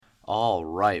All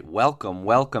right.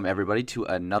 Welcome everybody to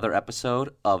another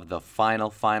episode of the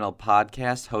Final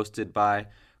podcast hosted by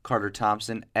Carter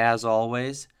Thomson. As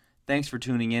always, thanks for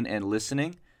tuning in and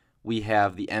listening. We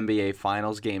have the NBA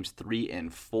Finals games 3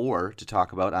 and 4 to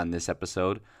talk about on this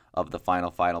episode of the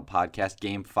Final podcast.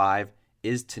 Game 5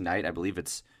 is tonight. I believe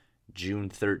it's June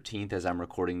 13th as I'm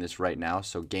recording this right now.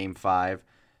 So Game 5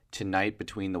 tonight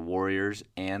between the Warriors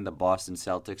and the Boston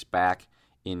Celtics back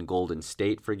in Golden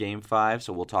State for Game 5.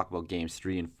 So we'll talk about Games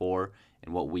 3 and 4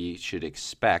 and what we should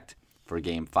expect for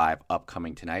Game 5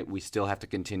 upcoming tonight. We still have to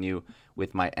continue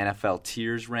with my NFL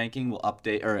tiers ranking.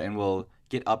 We'll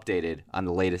get updated on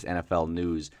the latest NFL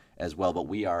news as well. But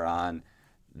we are on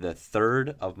the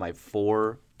third of my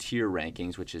 4 tier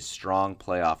rankings, which is strong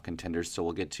playoff contenders. So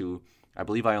we'll get to, I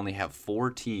believe I only have 4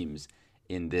 teams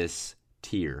in this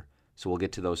tier. So we'll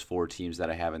get to those 4 teams that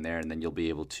I have in there, and then you'll be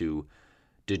able to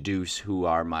deduce who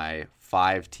are my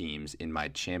 5 teams in my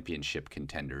championship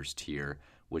contenders tier,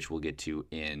 which we'll get to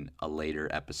in a later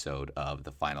episode of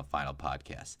the Final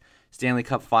podcast. Stanley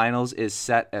Cup Finals is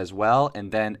set as well,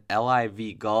 and then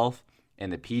LIV Golf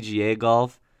and the PGA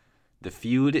Golf. The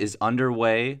feud is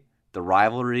underway. The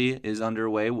rivalry is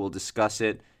underway. We'll discuss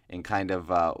it and kind of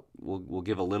we'll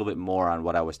give a little bit more on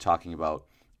what I was talking about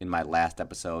in my last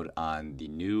episode on the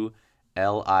new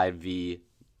LIV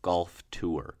Golf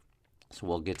Tour. So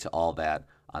we'll get to all that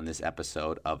on this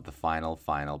episode of the Final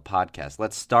podcast.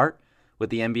 Let's start with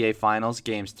the NBA Finals,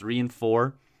 Games 3 and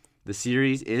 4. The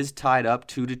series is tied up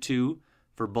 2-2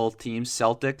 for both teams.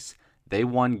 Celtics, they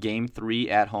won Game 3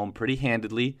 at home pretty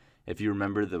handedly. If you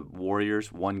remember, the Warriors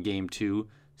won Game 2.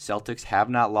 Celtics have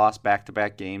not lost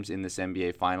back-to-back games in this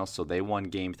NBA Finals, so they won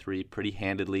Game 3 pretty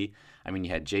handedly. I mean,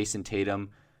 you had Jason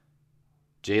Tatum,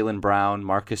 Jaylen Brown,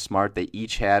 Marcus Smart, they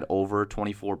each had over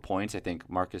 24 points. I think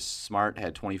Marcus Smart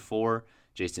had 24,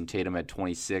 Jason Tatum had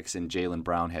 26, and Jaylen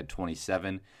Brown had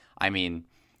 27. I mean,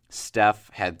 Steph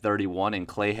had 31 and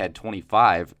Klay had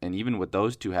 25, and even with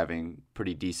those two having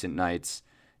pretty decent nights,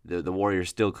 the Warriors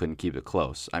still couldn't keep it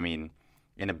close. I mean,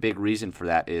 and a big reason for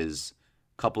that is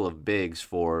a couple of bigs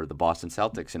for the Boston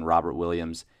Celtics and Robert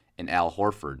Williams and Al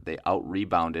Horford. They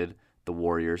out-rebounded the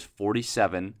Warriors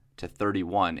 47-31,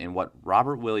 and what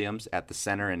Robert Williams at the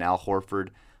center and Al Horford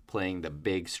playing the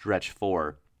big stretch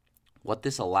 4, what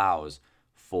this allows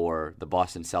for the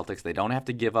Boston Celtics, they don't have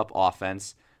to give up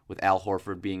offense with Al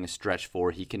Horford being a stretch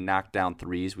 4. He can knock down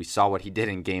threes. We saw what he did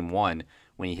in Game 1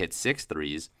 when he hit 6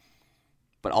 threes.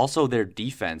 But also their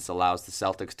defense allows the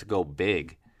Celtics to go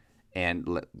big,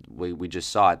 and we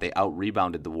just saw it. They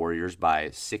out-rebounded the Warriors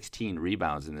by 16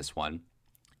 rebounds in this one.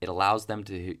 It allows them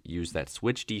to use that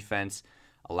switch defense,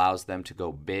 allows them to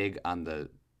go big on the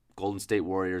Golden State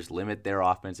Warriors, limit their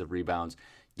offensive rebounds,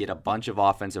 get a bunch of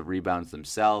offensive rebounds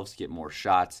themselves, get more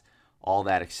shots, all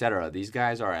that, etc. These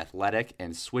guys are athletic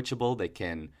and switchable. They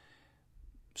can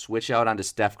switch out onto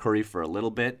Steph Curry for a little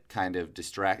bit, kind of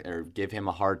distract or give him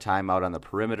a hard time out on the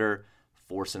perimeter,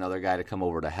 force another guy to come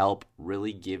over to help,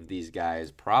 really give these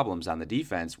guys problems on the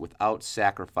defense without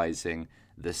sacrificing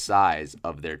the size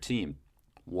of their team.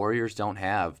 Warriors don't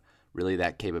have really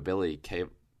that capability.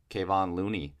 Kevon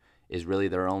Looney is really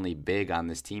their only big on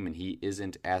this team, and he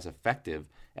isn't as effective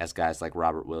as guys like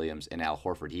Robert Williams and Al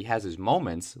Horford. He has his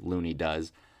moments, Looney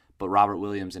does, but Robert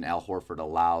Williams and Al Horford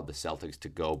allow the Celtics to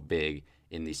go big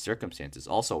in these circumstances.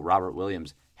 Also, Robert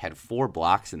Williams had 4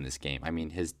 blocks in this game. I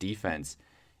mean, his defense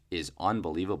is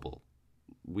unbelievable.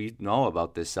 We know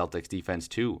about this Celtics defense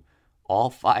too. All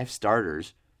 5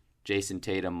 starters, Jason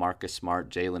Tatum, Marcus Smart,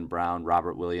 Jaylen Brown,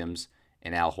 Robert Williams,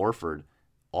 and Al Horford,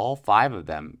 all 5 of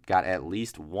them got at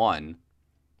least one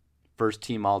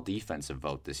first-team all-defensive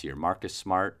vote this year. Marcus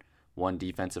Smart won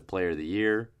Defensive Player of the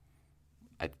Year.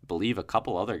 I believe a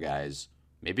couple other guys,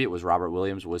 maybe it was Robert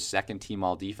Williams, was second-team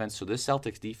all-defense. So this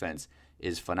Celtics defense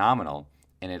is phenomenal,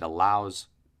 and it allows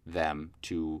them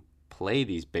to play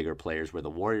these bigger players where the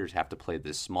Warriors have to play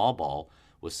this small ball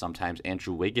with sometimes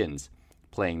Andrew Wiggins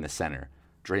playing the center,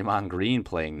 Draymond Green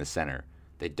playing the center.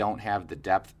 They don't have the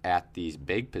depth at these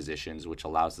big positions, which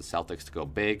allows the Celtics to go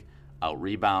big,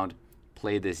 out-rebound,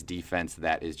 play this defense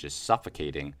that is just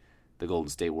suffocating the Golden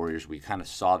State Warriors. We kind of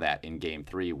saw that in Game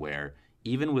 3 where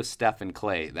even with Steph and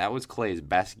Klay, that was Klay's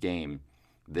best game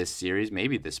this series,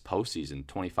 maybe this postseason,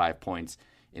 25 points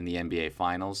in the NBA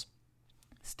Finals.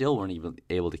 Still weren't even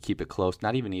able to keep it close,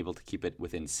 not even able to keep it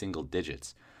within single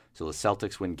digits. So the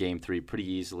Celtics win Game 3 pretty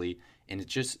easily, and it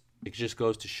just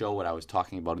goes to show what I was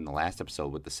talking about in the last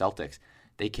episode with the Celtics.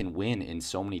 They can win in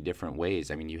so many different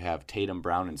ways. I mean, you have Tatum,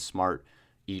 Brown, and Smart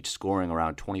each scoring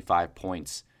around 25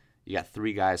 points. You got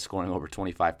 3 guys scoring over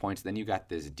 25 points. Then you got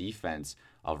this defense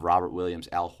of Robert Williams,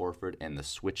 Al Horford, and the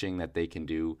switching that they can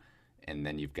do. And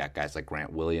then you've got guys like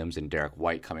Grant Williams and Derek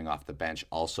White coming off the bench,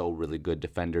 also really good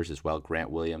defenders as well. Grant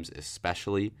Williams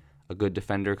especially a good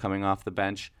defender coming off the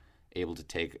bench, able to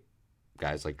take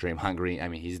guys like Draymond Green. I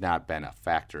mean, he's not been a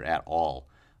factor at all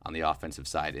on the offensive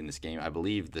side in this game. I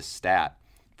believe the stat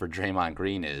for Draymond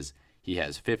Green is he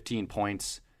has 15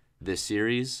 points this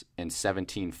series and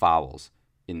 17 fouls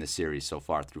in the series so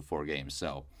far through 4 games.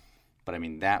 But I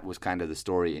mean, that was kind of the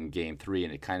story in Game 3,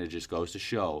 and it kind of just goes to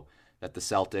show that the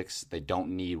Celtics, they don't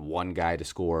need one guy to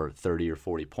score 30 or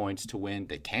 40 points to win.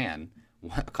 They can.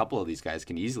 A couple of these guys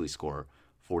can easily score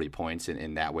 40 points, and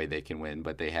in that way they can win.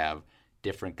 But they have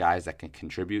different guys that can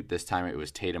contribute. This time it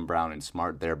was Tatum, Brown, and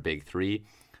Smart, their big 3.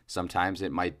 Sometimes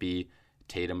it might be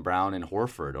Tatum, Brown, and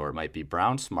Horford, or it might be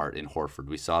Brown, Smart, and Horford.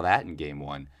 We saw that in Game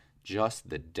 1. Just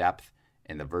the depth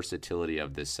and the versatility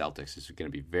of this Celtics is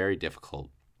going to be very difficult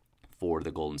for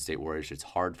the Golden State Warriors. It's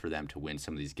hard for them to win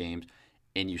some of these games.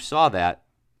 And you saw that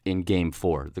in Game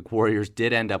 4. The Warriors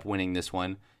did end up winning this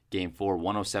one, Game 4,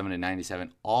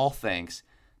 107-97, all thanks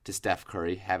to Steph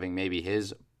Curry having maybe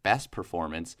his best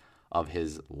performance of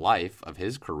his life, of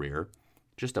his career.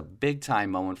 Just a big-time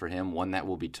moment for him, one that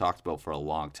will be talked about for a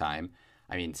long time.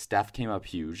 I mean, Steph came up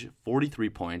huge, 43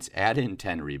 points, add in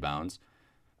 10 rebounds.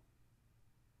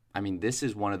 I mean, this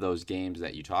is one of those games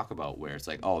that you talk about where it's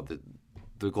like, oh,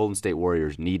 the Golden State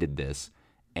Warriors needed this,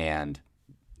 and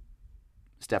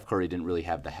Steph Curry didn't really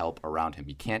have the help around him.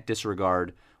 You can't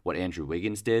disregard what Andrew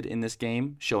Wiggins did in this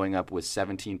game, showing up with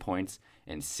 17 points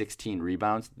and 16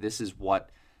 rebounds. This is what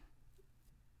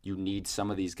you need some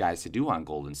of these guys to do on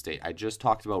Golden State. I just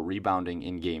talked about rebounding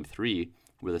in Game 3,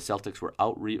 where the Celtics were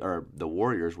the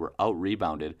Warriors were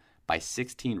out-rebounded by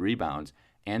 16 rebounds.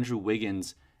 Andrew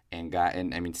Wiggins and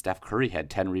Steph Curry had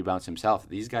 10 rebounds himself.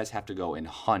 These guys have to go and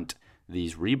hunt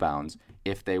these rebounds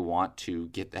if they want to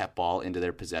get that ball into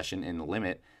their possession and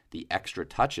limit the extra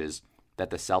touches that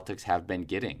the Celtics have been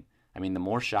getting. I mean, the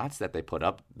more shots that they put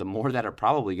up, the more that are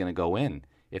probably going to go in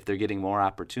if they're getting more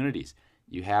opportunities.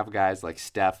 You have guys like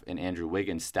Steph and Andrew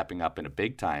Wiggins stepping up in a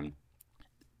big time.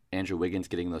 Andrew Wiggins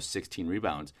getting those 16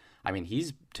 rebounds. I mean,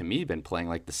 he's, to me, been playing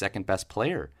like the second best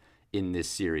player in this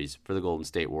series for the Golden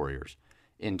State Warriors.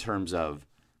 In terms of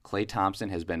Klay Thompson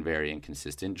has been very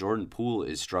inconsistent. Jordan Poole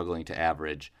is struggling to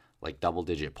average like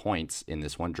double-digit points in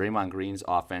this one. Draymond Green's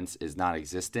offense is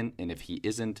non-existent, and if he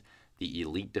isn't the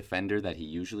elite defender that he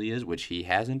usually is, which he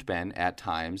hasn't been at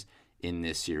times in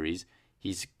this series,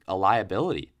 he's a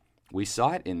liability. We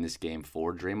saw it in this Game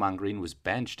 4. Draymond Green was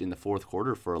benched in the fourth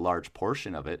quarter for a large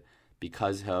portion of it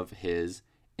because of his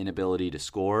inability to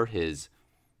score, his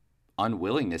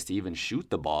unwillingness to even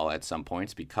shoot the ball at some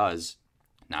points, because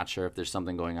not sure if there's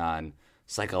something going on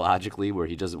psychologically where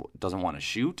he doesn't want to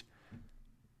shoot.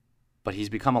 But he's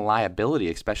become a liability,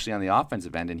 especially on the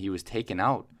offensive end, and he was taken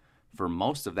out for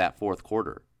most of that fourth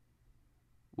quarter,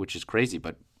 which is crazy.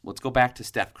 But let's go back to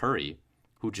Steph Curry,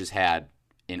 who just had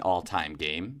an all-time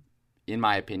game. In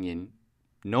my opinion,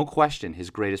 no question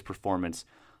his greatest performance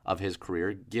of his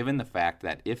career, given the fact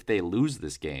that if they lose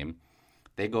this game,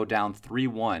 they go down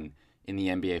 3-1 in the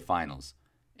NBA Finals.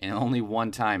 And only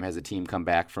one time has a team come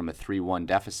back from a 3-1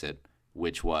 deficit,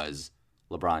 which was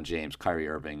LeBron James, Kyrie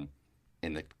Irving,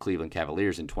 and the Cleveland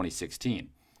Cavaliers in 2016.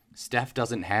 Steph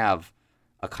doesn't have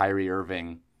a Kyrie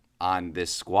Irving on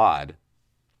this squad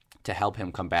to help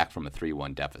him come back from a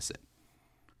 3-1 deficit.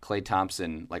 Klay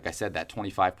Thompson, like I said, that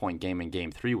 25-point game in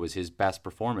Game 3 was his best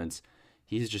performance.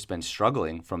 He's just been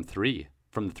struggling from the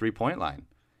three-point line.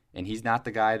 And he's not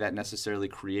the guy that necessarily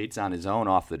creates on his own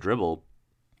off the dribble.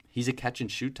 He's a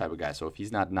catch-and-shoot type of guy, so if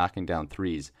he's not knocking down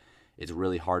threes, it's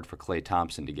really hard for Klay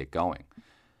Thompson to get going.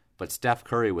 But Steph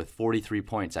Curry with 43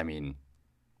 points, I mean,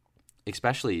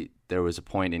 especially there was a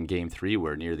point in Game 3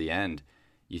 where near the end,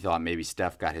 you thought maybe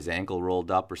Steph got his ankle rolled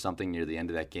up or something near the end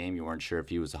of that game. You weren't sure if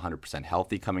he was 100%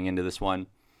 healthy coming into this one.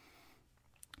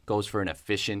 Goes for an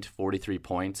efficient 43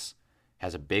 points,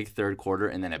 has a big third quarter,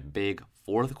 and then a big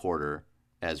fourth quarter.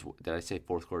 Did I say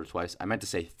fourth quarter twice? I meant to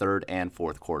say third and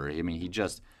fourth quarter. I mean,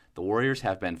 the Warriors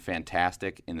have been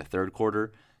fantastic in the third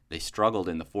quarter. They struggled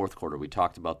in the fourth quarter. We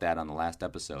talked about that on the last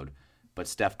episode. But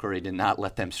Steph Curry did not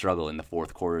let them struggle in the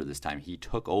fourth quarter this time. He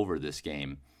took over this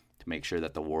game to make sure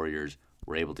that the Warriors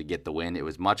were able to get the win. It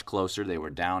was much closer. They were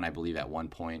down, I believe, at one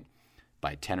point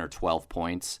by 10 or 12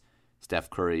 points. Steph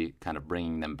Curry kind of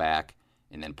bringing them back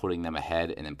and then putting them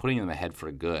ahead, and then putting them ahead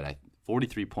for good.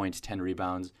 43 points, 10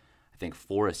 rebounds, I think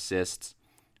 4 assists.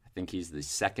 I think he's the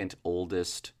second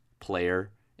oldest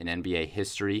player in NBA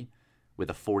history with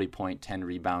a 40-point,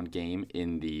 10-rebound game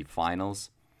in the finals.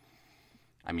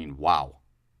 I mean, wow.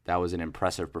 That was an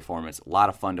impressive performance. A lot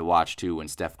of fun to watch, too, when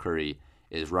Steph Curry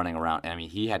is running around. I mean,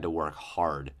 he had to work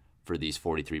hard for these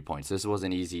 43 points. This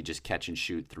wasn't easy, just catch and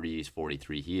shoot threes,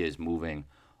 43. He is moving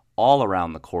all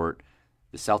around the court.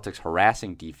 The Celtics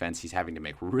harassing defense. He's having to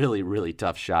make really, really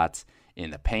tough shots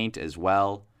in the paint as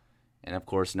well. And, of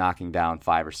course, knocking down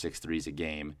 5 or 6 threes a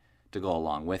game to go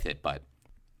along with it. But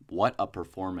what a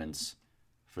performance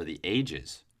for the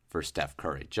ages for Steph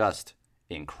Curry. Just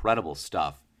incredible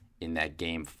stuff in that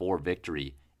Game 4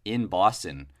 victory in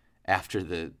Boston after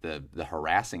the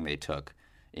harassing they took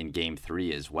in Game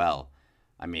 3 as well.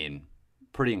 I mean,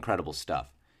 pretty incredible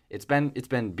stuff. It's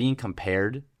been being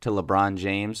compared to LeBron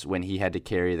James when he had to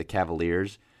carry the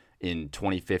Cavaliers in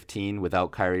 2015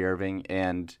 without Kyrie Irving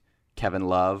and Kevin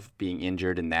Love being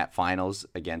injured in that finals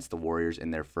against the Warriors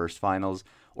in their first finals,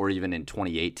 or even in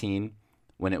 2018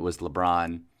 when it was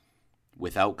LeBron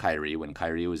without Kyrie, when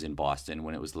Kyrie was in Boston,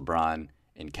 when it was LeBron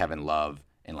and Kevin Love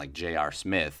and like J.R.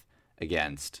 Smith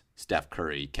against Steph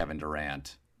Curry, Kevin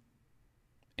Durant,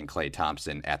 and Klay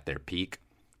Thompson at their peak.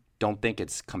 Don't think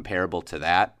it's comparable to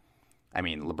that. I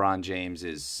mean, LeBron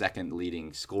James' second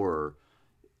leading scorer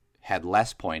had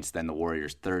less points than the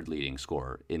Warriors' third leading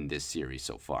scorer in this series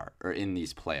so far, or in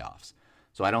these playoffs.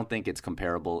 So I don't think it's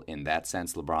comparable in that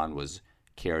sense. LeBron was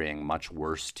carrying much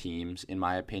worse teams, in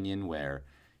my opinion, where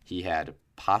he had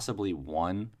possibly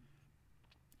one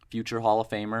future Hall of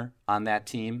Famer on that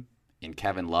team in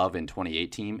Kevin Love in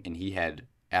 2018, and he had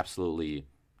absolutely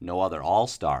no other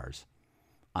All-Stars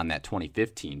on that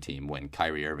 2015 team when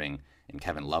Kyrie Irving and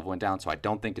Kevin Love went down. So I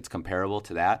don't think it's comparable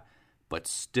to that. But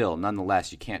still,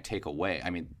 nonetheless, you can't take away. I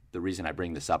mean, the reason I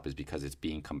bring this up is because it's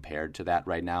being compared to that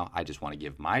right now. I just want to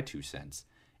give my 2 cents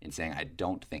in saying I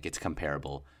don't think it's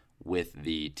comparable with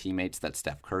the teammates that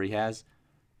Steph Curry has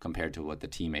compared to what the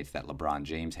teammates that LeBron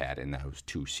James had in those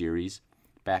 2 series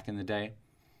back in the day.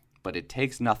 But it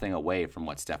takes nothing away from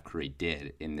what Steph Curry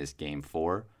did in this Game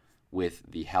 4 with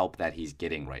the help that he's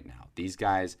getting right now. These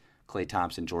guys, Klay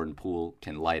Thompson, Jordan Poole,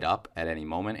 can light up at any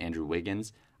moment. Andrew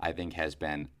Wiggins, I think, has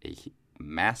been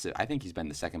I think he's been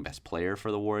the second best player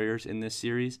for the Warriors in this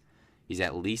series. He's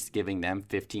at least giving them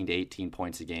 15 to 18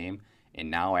 points a game.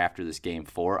 And now after this Game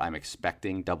 4, I'm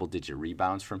expecting double-digit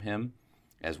rebounds from him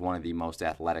as one of the most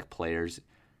athletic players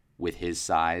with his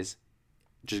size.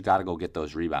 Just got to go get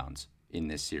those rebounds in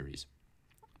this series.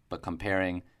 But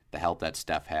comparing the help that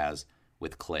Steph has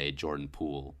with Klay, Jordan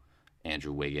Poole,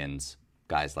 Andrew Wiggins,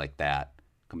 guys like that,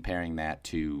 comparing that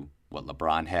to what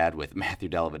LeBron had with Matthew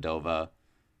Dellavedova,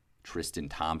 Tristan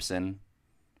Thompson,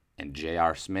 and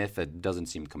J.R. Smith, it doesn't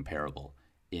seem comparable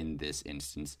in this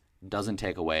instance. Doesn't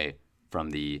take away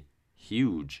from the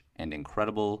huge and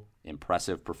incredible,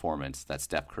 impressive performance that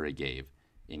Steph Curry gave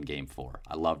in Game 4.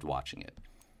 I loved watching it.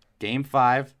 Game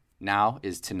 5 now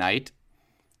is tonight.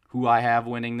 Who I have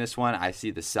winning this one, I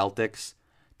see the Celtics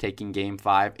taking Game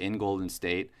 5 in Golden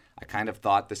State. I kind of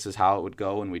thought this is how it would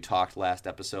go when we talked last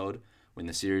episode when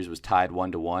the series was tied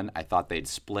 1-1. I thought they'd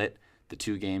split the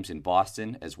 2 games in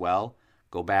Boston as well,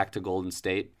 go back to Golden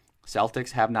State.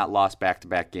 Celtics have not lost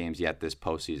back-to-back games yet this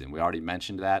postseason. We already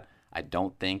mentioned that. I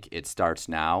don't think it starts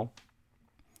now.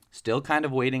 Still kind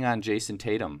of waiting on Jason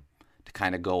Tatum to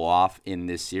kind of go off in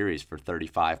this series for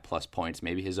 35-plus points,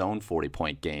 maybe his own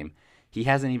 40-point game. He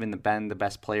hasn't even been the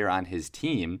best player on his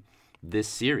team this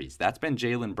series. That's been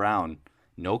Jaylen Brown,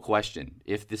 no question.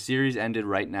 If the series ended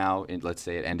right now, and let's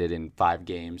say it ended in 5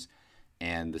 games,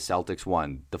 and the Celtics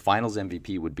won, the finals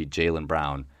MVP would be Jaylen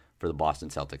Brown for the Boston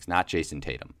Celtics, not Jason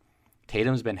Tatum.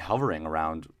 Tatum's been hovering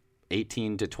around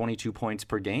 18 to 22 points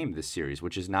per game this series,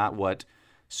 which is not what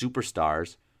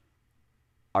superstars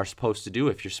are supposed to do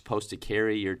if you're supposed to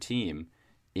carry your team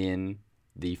in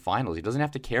the finals. He doesn't have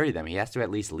to carry them. He has to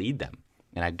at least lead them.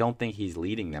 And I don't think he's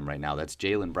leading them right now. That's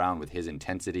Jaylen Brown with his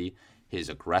intensity, his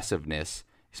aggressiveness,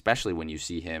 especially when you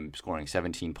see him scoring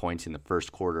 17 points in the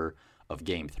first quarter of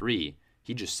Game 3.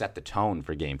 He just set the tone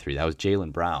for Game 3. That was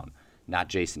Jaylen Brown, not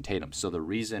Jason Tatum. So the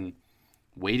reason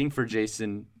waiting for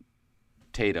Jason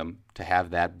Tatum to have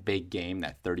that big game,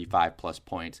 that 35-plus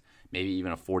points, maybe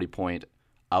even a 40-point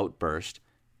outburst,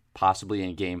 possibly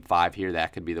in Game 5 here,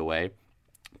 that could be the way.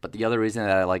 But the other reason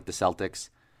that I like the Celtics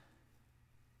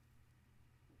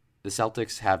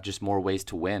have just more ways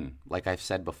to win. Like I've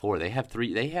said before, they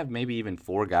have maybe even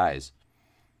 4 guys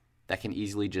that can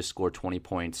easily just score 20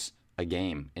 points a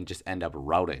game and just end up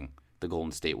routing the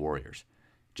Golden State Warriors.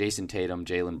 Jason Tatum,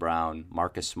 Jaylen Brown,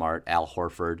 Marcus Smart, Al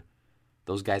Horford,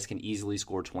 those guys can easily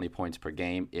score 20 points per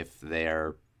game if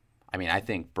they're, I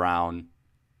think Brown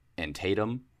and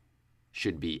Tatum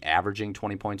should be averaging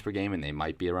 20 points per game, and they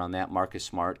might be around that. Marcus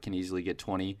Smart can easily get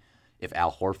 20. If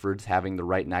Al Horford's having the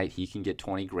right night, he can get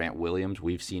 20. Grant Williams,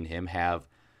 we've seen him have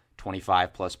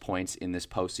 25-plus points in this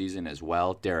postseason as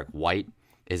well. Derek White,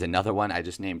 is another one. I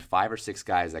just named 5 or 6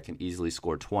 guys that can easily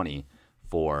score 20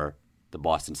 for the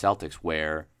Boston Celtics,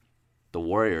 where the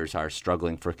Warriors are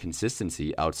struggling for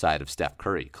consistency outside of Steph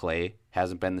Curry. Clay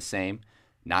hasn't been the same.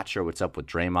 Not sure what's up with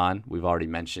Draymond. We've already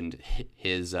mentioned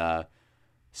his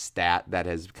stat that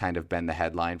has kind of been the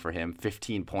headline for him.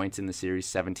 15 points in the series,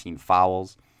 17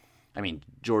 fouls. I mean,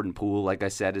 Jordan Poole, like I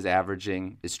said,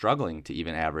 is struggling to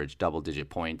even average double-digit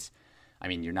points. I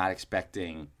mean, you're not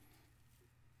expecting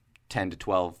 10 to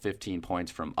 12, 15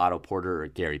 points from Otto Porter or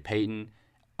Gary Payton.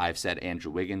 I've said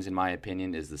Andrew Wiggins, in my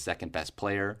opinion, is the second best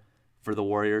player for the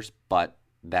Warriors, but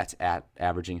that's at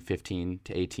averaging 15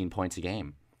 to 18 points a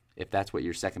game. If that's what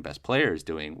your second best player is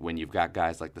doing, when you've got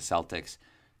guys like the Celtics,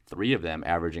 3 of them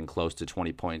averaging close to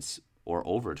 20 points or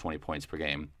over 20 points per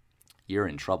game, you're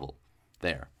in trouble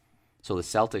there. So the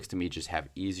Celtics, to me, just have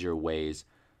easier ways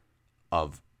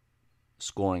of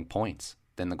scoring points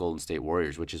than the Golden State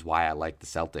Warriors, which is why I like the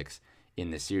Celtics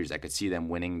in this series. I could see them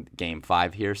winning Game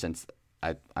 5 here, since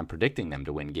I'm predicting them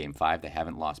to win Game 5. They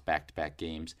haven't lost back-to-back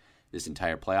games this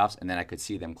entire playoffs, and then I could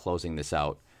see them closing this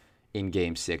out in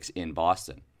Game 6 in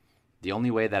Boston. The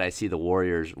only way that I see the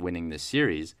Warriors winning this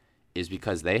series is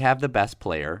because they have the best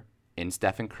player in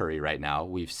Stephen Curry right now.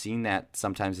 We've seen that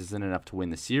sometimes isn't enough to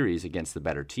win the series against the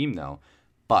better team, though.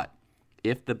 But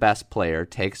if the best player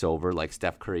takes over like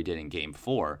Steph Curry did in Game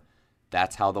 4,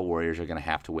 that's how the Warriors are going to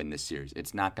have to win this series.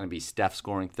 It's not going to be Steph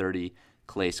scoring 30,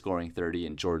 Clay scoring 30,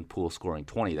 and Jordan Poole scoring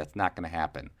 20. That's not going to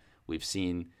happen. We've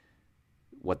seen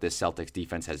what this Celtics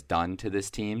defense has done to this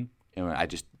team, and I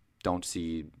just don't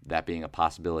see that being a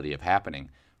possibility of happening.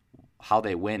 How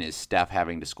they win is Steph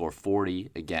having to score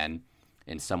 40 again,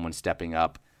 and someone stepping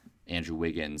up. Andrew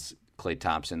Wiggins, Klay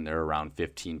Thompson, they're around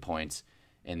 15 points,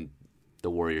 and the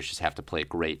Warriors just have to play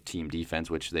great team defense,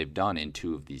 which they've done in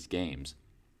 2 of these games,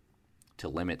 to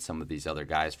limit some of these other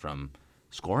guys from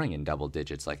scoring in double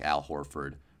digits, like Al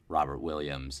Horford, Robert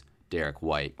Williams, Derek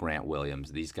White, Grant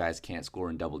Williams. These guys can't score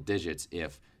in double digits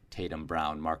if Tatum,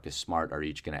 Brown, Marcus Smart are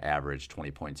each going to average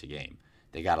 20 points a game.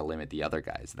 They got to limit the other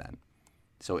guys then.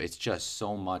 So it's just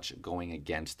so much going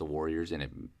against the Warriors, and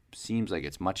it seems like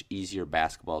it's much easier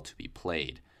basketball to be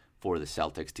played for the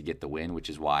Celtics to get the win, which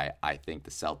is why I think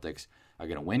the Celtics are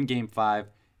going to win Game 5,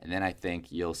 and then I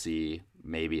think you'll see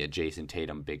maybe a Jason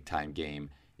Tatum big-time game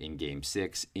in Game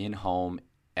 6 in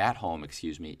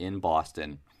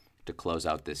Boston to close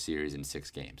out this series in 6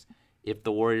 games. If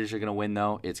the Warriors are going to win,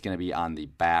 though, it's going to be on the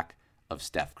back of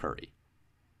Steph Curry.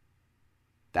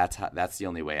 That's the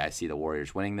only way I see the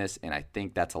Warriors winning this, and I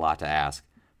think that's a lot to ask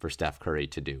for Steph Curry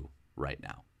to do right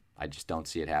now. I just don't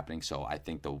see it happening, so I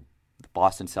think the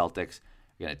Boston Celtics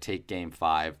are going to take Game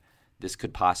 5. This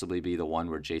could possibly be the one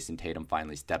where Jason Tatum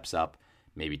finally steps up,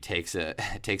 maybe takes a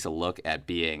look at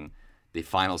being the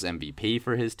Finals MVP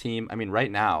for his team. I mean,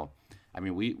 right now,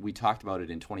 we talked about it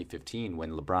in 2015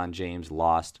 when LeBron James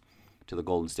lost to the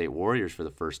Golden State Warriors for the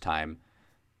first time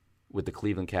with the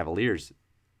Cleveland Cavaliers.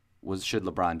 Should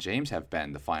LeBron James have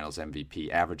been the Finals MVP,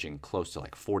 averaging close to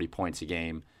like 40 points a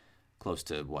game, close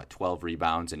to 12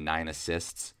 rebounds and 9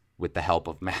 assists, with the help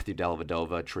of Matthew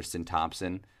Dellavedova, Tristan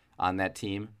Thompson on that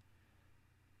team?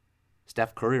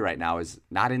 Steph Curry right now is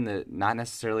not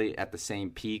necessarily at the same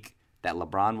peak that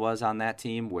LeBron was on that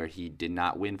team, where he did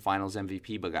not win Finals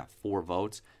MVP but got 4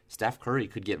 votes. Steph Curry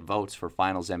could get votes for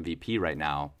Finals MVP right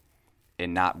now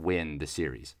and not win the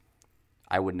series.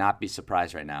 I would not be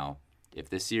surprised right now if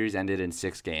this series ended in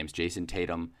 6 games, Jason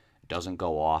Tatum doesn't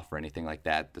go off or anything like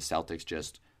that. The Celtics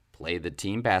just play the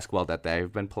team basketball that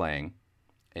they've been playing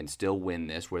and still win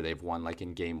this, where they've won like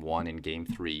in Game 1 and Game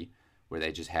 3, where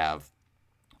they just have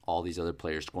all these other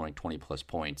players scoring 20-plus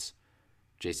points.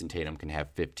 Jason Tatum can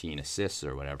have 15 assists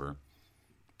or whatever.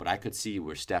 But I could see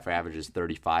where Steph averages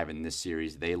 35 in this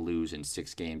series, they lose in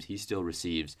 6 games, he still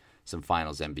receives some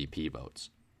Finals MVP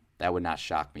votes. That would not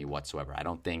shock me whatsoever. I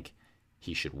don't think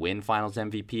he should win Finals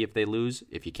MVP if they lose.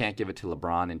 If you can't give it to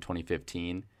LeBron in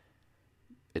 2015,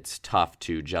 it's tough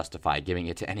to justify giving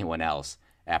it to anyone else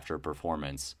after a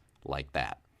performance like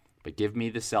that. But give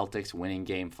me the Celtics winning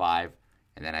Game 5,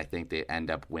 and then I think they end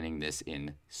up winning this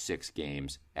in 6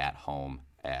 games at home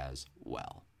as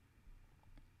well.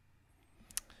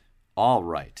 All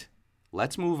right,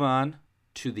 let's move on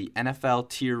to the NFL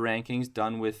tier rankings.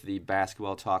 Done with the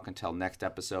basketball talk until next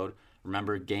episode.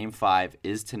 Remember, Game 5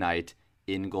 is tonight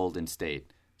in Golden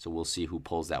State, so we'll see who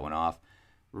pulls that one off.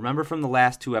 Remember from the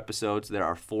last 2 episodes, there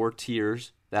are 4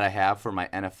 tiers that I have for my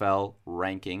NFL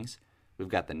rankings. We've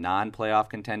got the non-playoff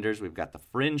contenders, we've got the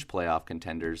fringe playoff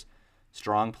contenders,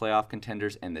 strong playoff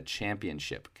contenders, and the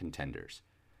championship contenders.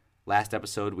 Last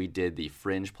episode, we did the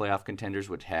fringe playoff contenders,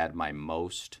 which had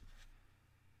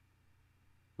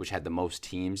which had the most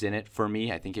teams in it for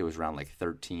me. I think it was around like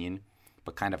 13,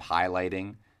 but kind of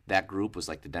highlighting that group was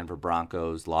like the Denver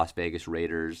Broncos, Las Vegas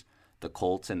Raiders, the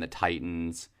Colts and the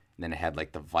Titans, and then it had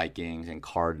like the Vikings and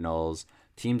Cardinals,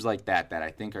 teams like that I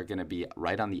think are going to be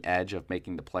right on the edge of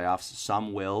making the playoffs.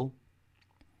 Some will,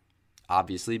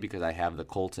 obviously, because I have the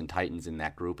Colts and Titans in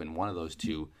that group, and one of those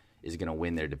two is going to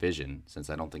win their division, since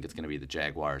I don't think it's going to be the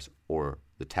Jaguars or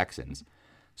the Texans.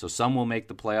 So some will make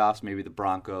the playoffs, maybe the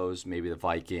Broncos, maybe the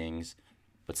Vikings,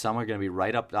 but some are going to be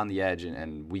right up on the edge,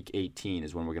 and Week 18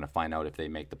 is when we're going to find out if they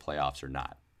make the playoffs or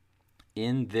not.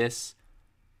 In this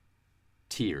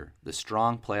tier, the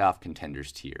strong playoff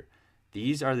contenders tier,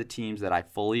 these are the teams that I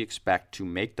fully expect to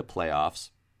make the playoffs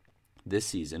this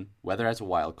season, whether as a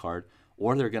wild card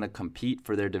or they're going to compete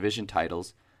for their division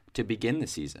titles to begin the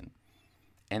season.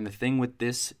 And the thing with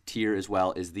this tier as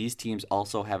well is these teams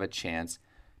also have a chance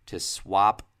to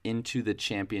swap into the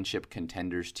championship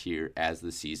contenders tier as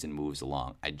the season moves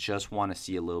along. I just want to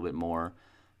see a little bit more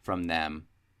from them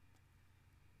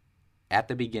at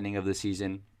the beginning of the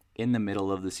season, in the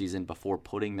middle of the season, before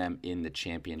putting them in the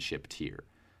championship tier.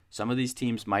 Some of these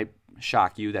teams might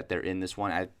shock you that they're in this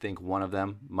one. I think one of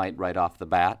them might right off the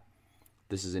bat.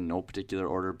 This is in no particular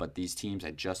order, but these teams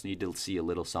I just need to see a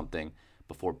little something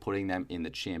before putting them in the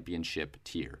championship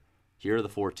tier. Here are the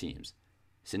 4 teams: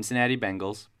 Cincinnati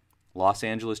Bengals, Los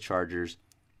Angeles Chargers,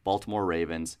 Baltimore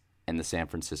Ravens, and the San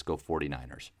Francisco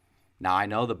 49ers. Now, I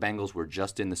know the Bengals were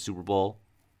just in the Super Bowl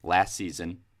last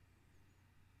season,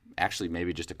 actually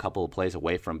maybe just a couple of plays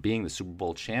away from being the Super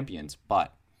Bowl champions,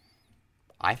 but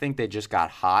I think they just got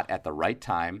hot at the right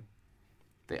time.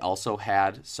 They also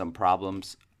had some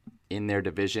problems in their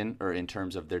division, or in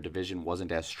terms of their division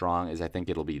wasn't as strong as I think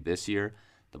it'll be this year.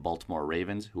 The Baltimore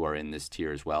Ravens, who are in this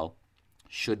tier as well,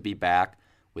 should be back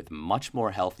with much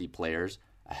more healthy players,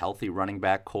 a healthy running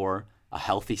back core, a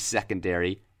healthy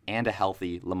secondary, and a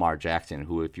healthy Lamar Jackson,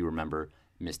 who, if you remember,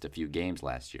 missed a few games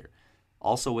last year.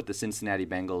 Also with the Cincinnati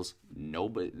Bengals,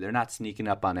 they're not sneaking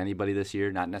up on anybody this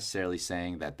year, not necessarily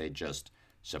saying that they just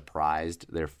surprised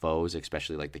their foes,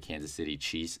 especially like the Kansas City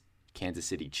Chiefs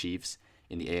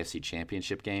in the AFC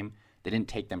Championship game. They didn't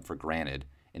take them for granted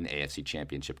in the AFC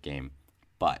Championship game,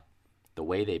 but the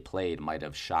way they played might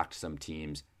have shocked some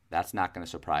teams. That's not going to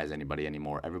surprise anybody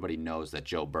anymore. Everybody knows that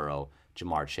Joe Burrow,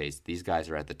 Jamar Chase, these guys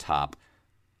are at the top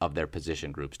of their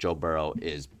position groups. Joe Burrow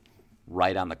is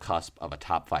right on the cusp of a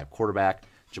top 5 quarterback.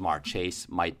 Jamar Chase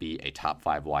might be a top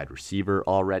 5 wide receiver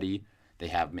already. They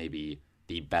have maybe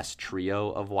the best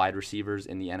trio of wide receivers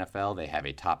in the NFL. They have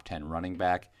a top 10 running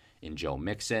back in Joe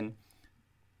Mixon.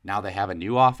 Now they have a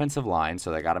new offensive line,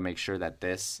 so they got to make sure that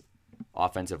this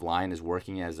offensive line is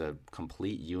working as a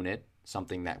complete unit,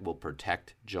 something that will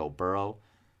protect Joe Burrow.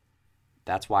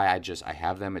 That's why I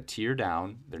have them a tier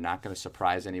down. They're not going to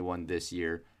surprise anyone this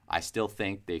year. I still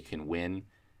think they can win.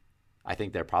 I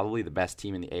think they're probably the best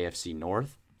team in the AFC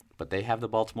North, but they have the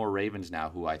Baltimore Ravens now,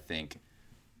 who I think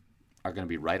are going to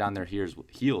be right on their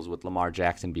heels with Lamar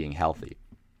Jackson being healthy.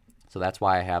 So that's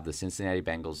why I have the Cincinnati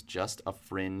Bengals just a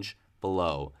fringe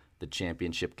below the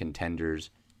championship contenders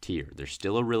tier. They're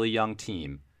still a really young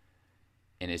team,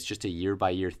 and it's just a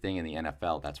year-by-year thing in the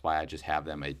NFL. That's why I just have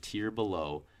them a tier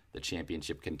below the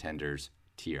championship contenders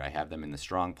tier. I have them in the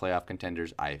strong playoff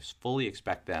contenders. I fully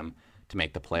expect them to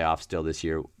make the playoffs still this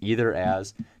year, either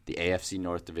as the AFC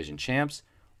North Division champs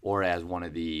or as one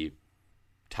of the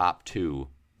top 2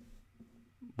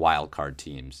 wild card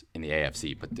teams in the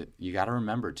AFC. But you got to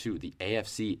remember, too, the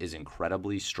AFC is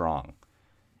incredibly strong.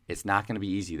 It's not going to be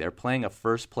easy. They're playing a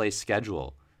first-place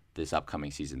schedule this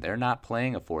upcoming season. They're not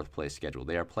playing a fourth-place schedule.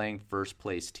 They are playing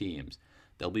first-place teams.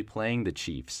 They'll be playing the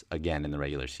Chiefs again in the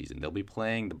regular season. They'll be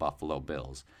playing the Buffalo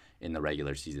Bills in the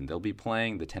regular season. They'll be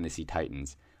playing the Tennessee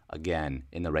Titans again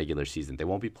in the regular season. They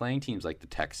won't be playing teams like the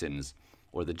Texans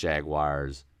or the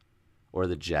Jaguars or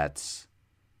the Jets.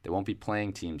 They won't be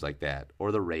playing teams like that,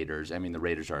 or the Raiders. I mean, the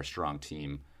Raiders are a strong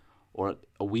team. Or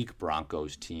a weak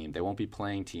Broncos team. They won't be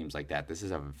playing teams like that. This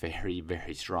is a very,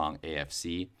 very strong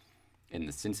AFC, and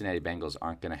the Cincinnati Bengals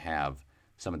aren't going to have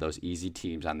some of those easy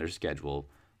teams on their schedule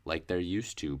like they're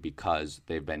used to, because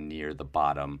they've been near the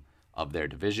bottom of their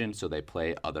division, so they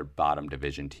play other bottom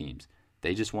division teams.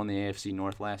 They just won the AFC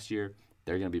North last year.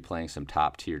 They're going to be playing some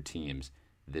top-tier teams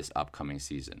this upcoming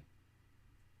season.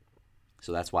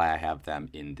 So that's why I have them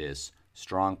in this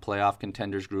strong playoff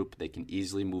contenders group. They can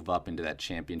easily move up into that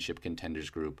championship contenders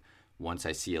group once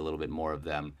I see a little bit more of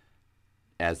them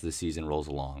as the season rolls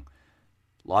along.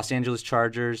 Los Angeles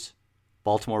Chargers,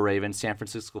 Baltimore Ravens, San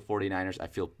Francisco 49ers, I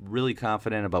feel really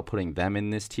confident about putting them in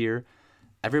this tier.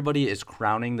 Everybody is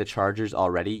crowning the Chargers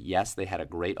already. Yes, they had a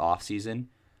great offseason,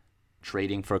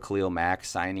 trading for Khalil Mack,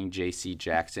 signing J.C.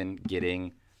 Jackson,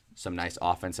 getting some nice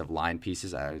offensive line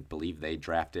pieces. I believe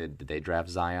did they draft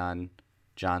Zion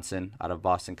Johnson out of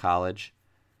Boston College?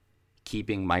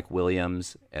 Keeping Mike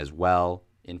Williams as well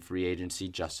in free agency,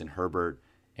 Justin Herbert,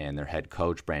 and their head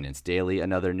coach, Brandon Staley,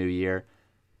 another new year.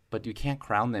 But you can't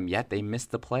crown them yet. They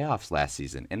missed the playoffs last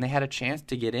season, and they had a chance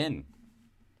to get in.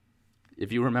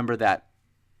 If you remember that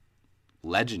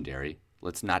legendary,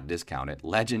 let's not discount it,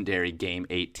 legendary Game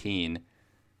 18,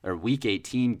 or Week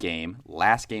 18 game,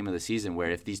 last game of the season,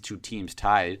 where if these two teams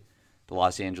tied, the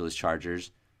Los Angeles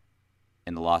Chargers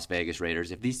and the Las Vegas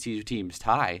Raiders, if these two teams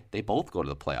tie, they both go to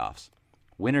the playoffs.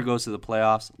 Winner goes to the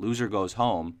playoffs, loser goes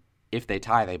home. If they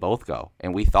tie, they both go.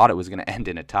 And we thought it was going to end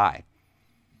in a tie.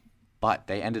 But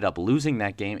they ended up losing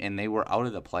that game, and they were out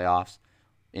of the playoffs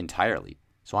entirely.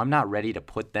 So I'm not ready to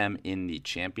put them in the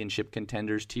championship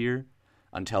contenders tier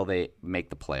until they make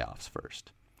the playoffs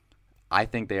first. I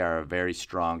think they are a very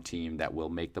strong team that will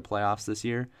make the playoffs this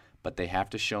year, but they have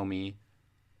to show me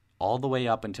all the way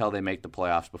up until they make the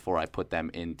playoffs before I put them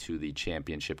into the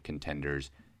championship contenders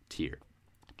tier.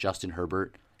 Justin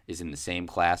Herbert is in the same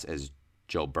class as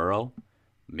Joe Burrow,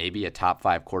 maybe a top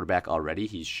 5 quarterback already.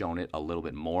 He's shown it a little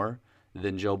bit more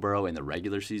than Joe Burrow in the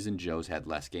regular season. Joe's had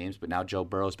less games, but now Joe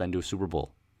Burrow's been to a Super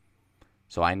Bowl.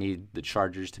 So I need the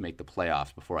Chargers to make the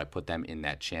playoffs before I put them in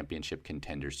that championship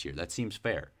contenders tier. That seems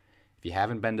fair. If you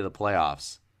haven't been to the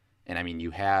playoffs, and I mean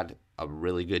you had a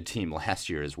really good team last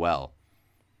year as well,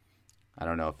 I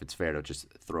don't know if it's fair to just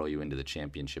throw you into the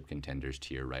championship contenders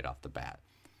tier right off the bat.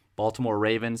 Baltimore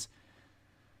Ravens,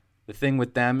 the thing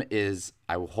with them is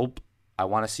I want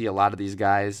to see a lot of these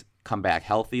guys come back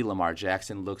healthy. Lamar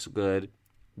Jackson looks good.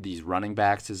 These running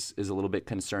backs is a little bit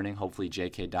concerning. Hopefully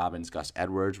J.K. Dobbins, Gus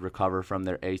Edwards recover from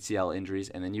their ACL injuries.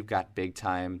 And then you've got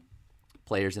big-time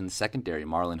players in the secondary,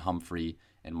 Marlon Humphrey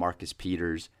and Marcus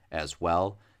Peters as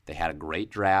well. They had a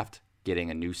great draft, getting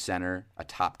a new center, a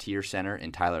top-tier center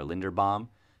in Tyler Linderbaum.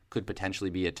 Could potentially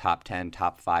be a top 10,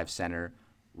 top 5 center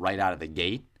right out of the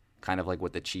gate, kind of like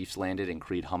what the Chiefs landed in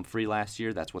Creed Humphrey last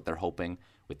year. That's what they're hoping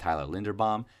with Tyler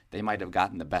Linderbaum. They might have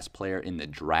gotten the best player in the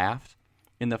draft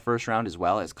in the first round as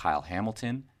well as Kyle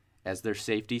Hamilton as their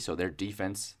safety, so their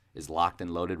defense is locked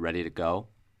and loaded, ready to go.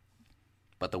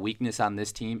 But the weakness on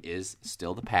this team is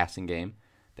still the passing game.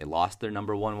 They lost their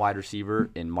number 1 wide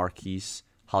receiver in Marquise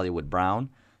Hollywood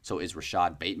Brown. So is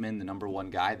Rashad Bateman the number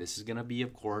 1 guy? This is going to be,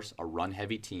 of course, a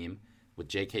run-heavy team with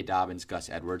J.K. Dobbins, Gus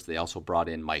Edwards. They also brought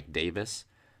in Mike Davis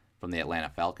from the Atlanta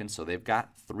Falcons. So they've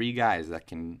got 3 guys that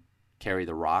can carry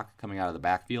the rock coming out of the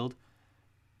backfield.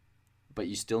 But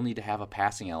you still need to have a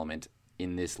passing element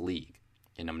in this league.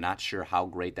 And I'm not sure how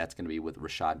great that's going to be with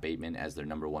Rashad Bateman as their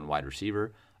number 1 wide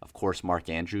receiver. Of course, Mark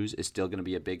Andrews is still going to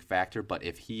be a big factor. But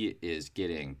if he is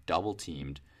getting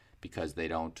double-teamed because they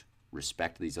don't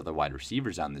respect these other wide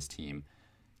receivers on this team,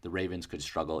 the Ravens could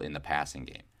struggle in the passing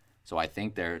game. So I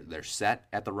think they're set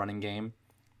at the running game.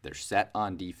 They're set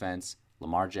on defense.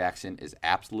 Lamar Jackson is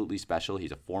absolutely special.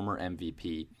 He's a former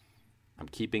MVP. I'm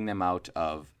keeping them out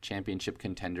of championship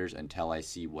contenders until I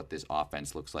see what this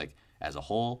offense looks like as a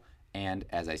whole and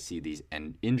as I see these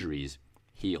injuries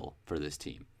heal for this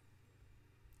team.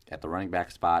 At the running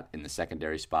back spot, in the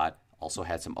secondary spot, also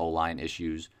had some O-line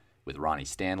issues with Ronnie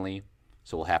Stanley.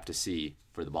 So we'll have to see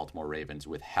for the Baltimore Ravens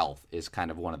with health is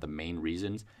kind of one of the main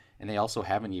reasons. And they also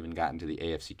haven't even gotten to the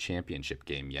AFC Championship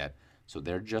game yet. So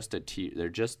they're just they're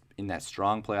just in that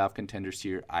strong playoff contenders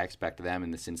tier. I expect them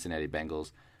and the Cincinnati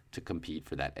Bengals to compete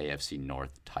for that AFC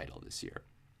North title this year.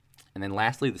 And then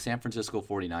lastly, the San Francisco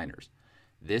 49ers.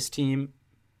 This team,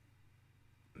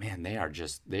 man, they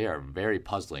are very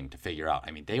puzzling to figure out.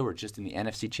 I mean, they were just in the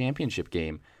NFC Championship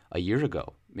game a year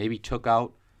ago. Maybe took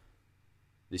out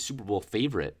the Super Bowl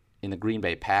favorite in the Green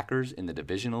Bay Packers in the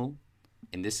divisional.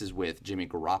 And this is with Jimmy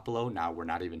Garoppolo. Now we're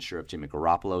not even sure if Jimmy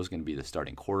Garoppolo is going to be the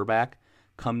starting quarterback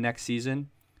come next season.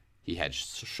 He had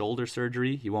shoulder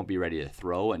surgery. He won't be ready to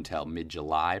throw until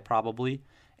mid-July probably.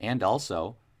 And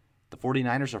also, the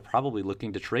 49ers are probably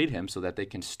looking to trade him so that they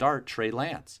can start Trey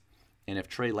Lance. And if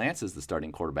Trey Lance is the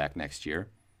starting quarterback next year,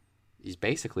 he's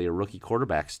basically a rookie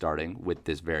quarterback starting with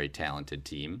this very talented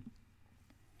team.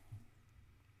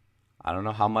 I don't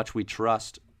know how much we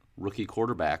trust rookie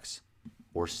quarterbacks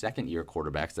or second-year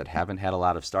quarterbacks that haven't had a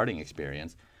lot of starting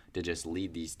experience to just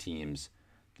lead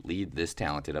this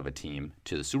talented of a team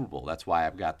to the Super Bowl. That's why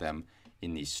I've got them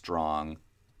in the strong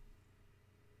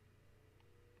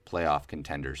playoff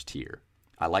contenders tier.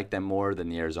 I like them more than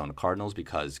the Arizona Cardinals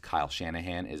because Kyle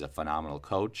Shanahan is a phenomenal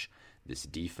coach. This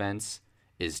defense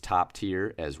is top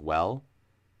tier as well.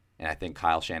 And I think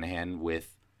Kyle Shanahan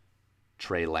with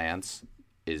Trey Lance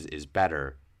is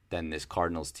better than this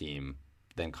Cardinals team,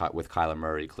 with Kyler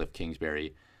Murray, Cliff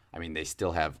Kingsbury. I mean, they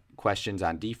still have questions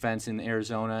on defense in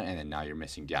Arizona, and then now you're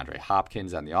missing DeAndre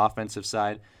Hopkins on the offensive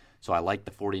side. So I like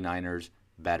the 49ers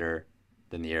better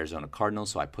than the Arizona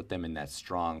Cardinals, so I put them in that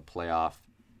strong playoff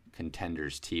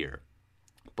contenders tier.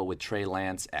 But with Trey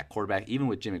Lance at quarterback, even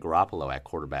with Jimmy Garoppolo at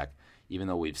quarterback, even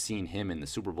though we've seen him in the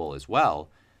Super Bowl as well,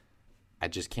 I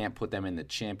just can't put them in the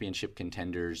championship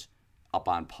contenders up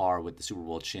on par with the Super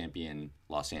Bowl champion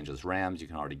Los Angeles Rams. You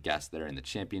can already guess they're in the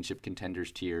championship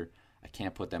contenders tier. I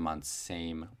can't put them on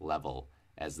same level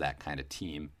as that kind of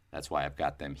team. That's why I've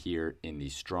got them here in the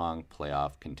strong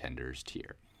playoff contenders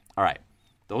tier. All right,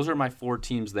 those are my 4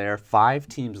 teams there. 5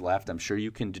 teams left. I'm sure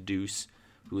you can deduce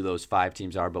who those 5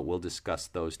 teams are, but we'll discuss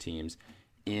those teams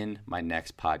in my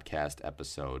next podcast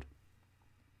episode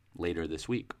later this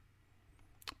week.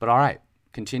 But all right,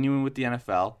 continuing with the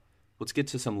NFL, let's get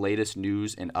to some latest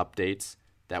news and updates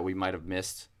that we might have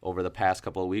missed over the past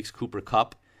couple of weeks. Cooper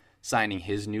Kupp signing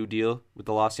his new deal with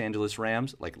the Los Angeles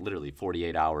Rams, like literally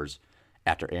 48 hours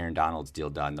after Aaron Donald's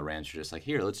deal done. The Rams are just like,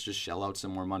 here, let's just shell out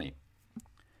some more money.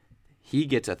 He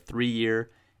gets a 3-year,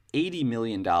 $80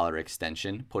 million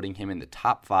extension, putting him in the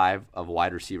top 5 of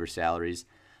wide receiver salaries.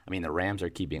 I mean, the Rams are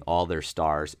keeping all their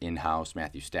stars in-house.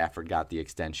 Matthew Stafford got the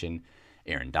extension.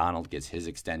 Aaron Donald gets his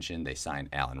extension. They signed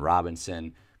Allen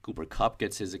Robinson. Cooper Kupp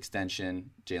gets his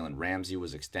extension. Jalen Ramsey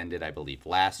was extended, I believe,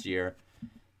 last year.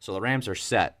 So the Rams are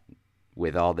set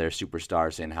with all their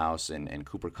superstars in-house, and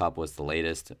Cooper Kupp was the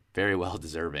latest. Very well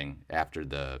deserving after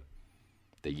the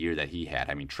year that he had.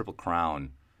 I mean, Triple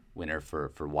Crown winner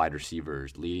for wide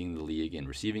receivers, leading the league in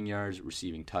receiving yards,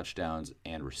 receiving touchdowns,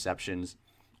 and receptions.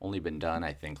 Only been done,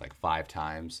 I think, like 5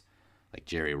 times. Like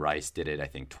Jerry Rice did it, I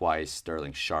think, twice.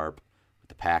 Sterling Sharp with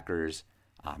the Packers.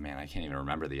 Ah, man, I can't even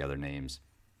remember the other names.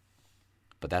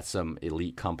 But that's some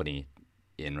elite company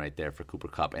in right there for Cooper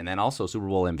Kupp. And then also Super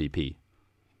Bowl MVP.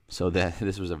 So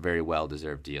this was a very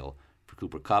well-deserved deal for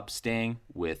Cooper Kupp, staying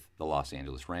with the Los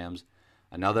Angeles Rams.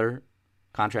 Another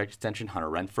contract extension, Hunter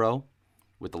Renfrow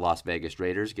with the Las Vegas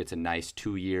Raiders, gets a nice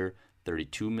 2-year,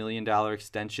 $32 million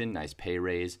extension. Nice pay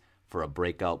raise for a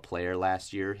breakout player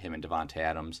last year. Him and Devontae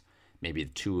Adams, maybe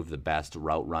 2 of the best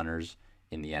route runners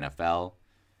in the NFL.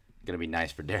 Going to be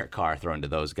nice for Derek Carr throwing to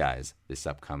those guys this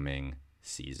upcoming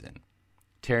season.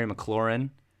 Terry McLaurin,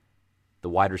 the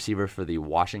wide receiver for the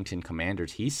Washington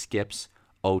Commanders, he skips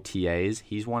OTAs.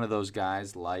 He's one of those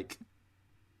guys like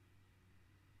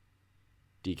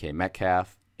DK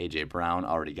Metcalf, A.J. Brown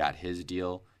already got his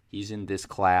deal. He's in this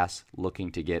class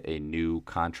looking to get a new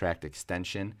contract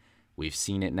extension. We've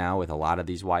seen it now with a lot of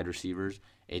these wide receivers.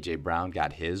 A.J. Brown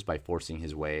got his by forcing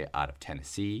his way out of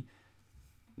Tennessee.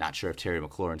 Not sure if Terry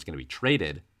McLaurin's going to be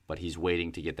traded, but he's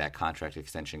waiting to get that contract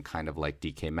extension, kind of like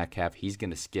DK Metcalf. He's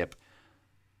going to skip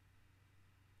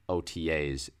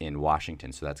OTAs in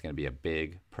Washington, so that's going to be a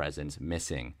big presence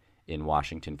missing in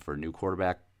Washington for new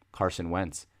quarterback Carson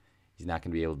Wentz. He's not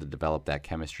going to be able to develop that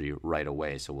chemistry right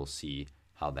away, so we'll see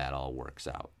how that all works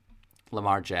out.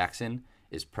 Lamar Jackson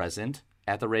is present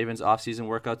at the Ravens offseason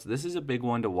workouts. This is a big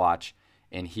one to watch,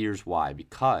 and here's why.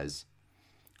 Because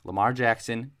Lamar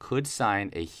Jackson could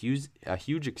sign a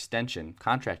huge extension,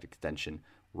 contract extension,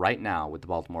 right now with the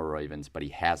Baltimore Ravens, but he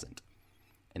hasn't.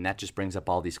 And that just brings up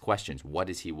all these questions. What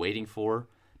is he waiting for?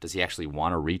 Does he actually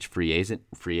want to reach free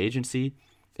agency?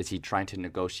 Is he trying to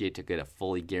negotiate to get a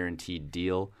fully guaranteed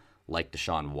deal like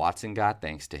Deshaun Watson got,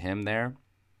 thanks to him there?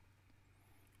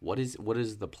 What is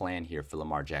the plan here for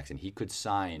Lamar Jackson? He could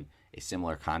sign a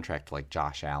similar contract like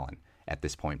Josh Allen at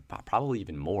this point, probably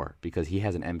even more, because he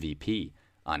has an MVP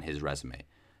on his resume.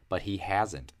 But he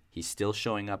hasn't. He's still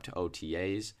showing up to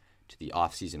OTAs, to the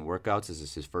offseason workouts. This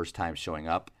is his first time showing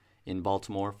up in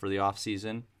Baltimore for the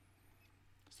offseason.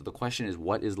 So the question is,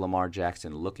 what is Lamar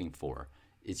Jackson looking for?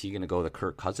 Is he going to go the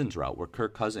Kirk Cousins route, where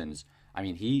Kirk Cousins,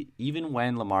 even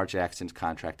when Lamar Jackson's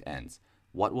contract ends,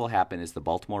 what will happen is the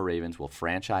Baltimore Ravens will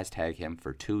franchise tag him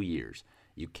for 2 years.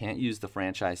 You can't use the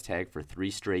franchise tag for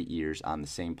 3 straight years on the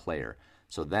same player.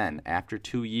 So then, after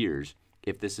 2 years,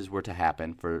 if this were to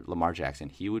happen for Lamar Jackson,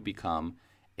 he would become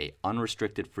an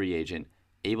unrestricted free agent,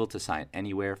 able to sign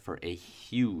anywhere for a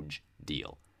huge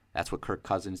deal. That's what Kirk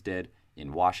Cousins did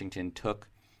in Washington, took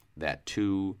that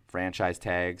 2 franchise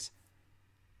tags,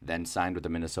 then signed with the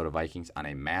Minnesota Vikings on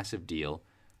a massive deal,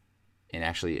 and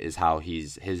actually is how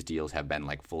his deals have been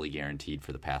like fully guaranteed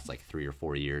for the past like 3 or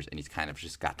 4 years, and he's kind of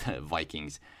just got the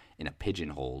Vikings in a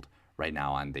pigeonhole right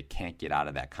now, and they can't get out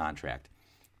of that contract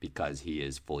because he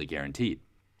is fully guaranteed.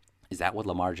 Is that what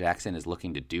Lamar Jackson is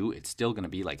looking to do? It's still going to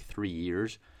be like 3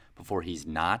 years before he's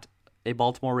not a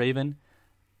Baltimore Raven.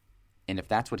 And if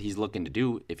that's what he's looking to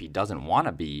do, if he doesn't want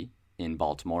to be in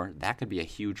Baltimore, that could be a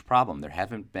huge problem. There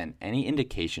haven't been any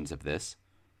indications of this.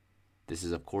 This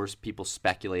is, of course, people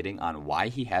speculating on why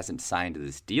he hasn't signed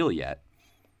this deal yet.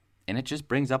 And it just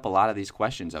brings up a lot of these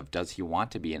questions of, does he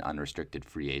want to be an unrestricted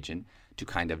free agent to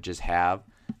kind of just have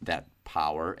that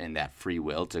power and that free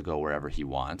will to go wherever he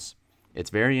wants? It's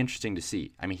very interesting to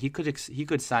see. I mean, he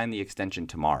could sign the extension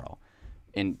tomorrow.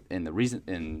 And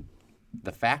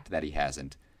the fact that he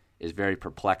hasn't is very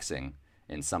perplexing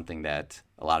and something that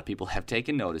a lot of people have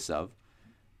taken notice of.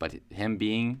 But him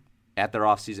being at their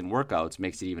offseason workouts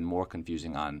makes it even more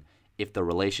confusing on if the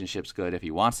relationship's good, if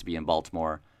he wants to be in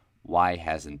Baltimore, why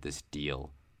hasn't this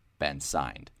deal been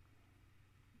signed?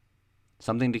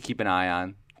 Something to keep an eye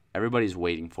on. Everybody's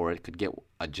waiting for it. Could get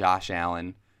a Josh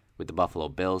Allen with the Buffalo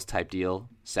Bills type deal,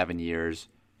 7 years,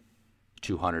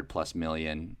 $200+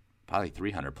 million, probably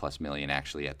 $300+ million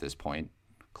actually at this point,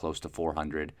 close to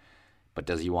 $400. But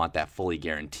does he want that fully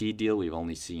guaranteed deal? We've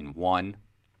only seen one,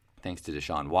 thanks to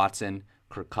Deshaun Watson.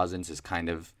 Kirk Cousins is kind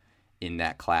of in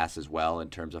that class as well in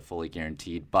terms of fully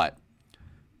guaranteed, but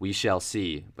we shall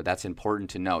see. But that's important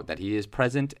to note that he is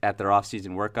present at their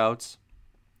offseason workouts,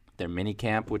 their mini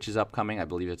camp, which is upcoming. I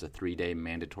believe it's a 3-day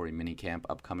mandatory mini camp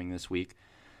upcoming this week.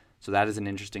 So that is an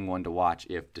interesting one to watch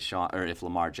if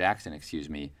Lamar Jackson,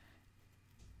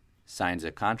 signs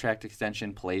a contract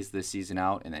extension, plays this season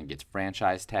out, and then gets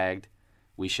franchise tagged.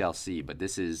 We shall see. But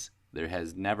there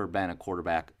has never been a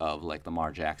quarterback of like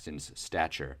Lamar Jackson's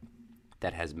stature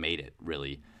that has made it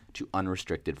really to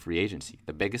unrestricted free agency.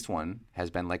 The biggest one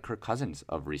has been like Kirk Cousins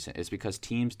of recent. It's because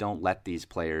teams don't let these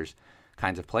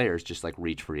kinds of players just like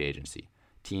reach free agency.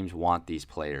 Teams want these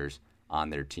players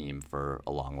on their team for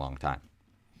a long, long time.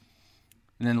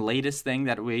 And then the latest thing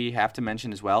that we have to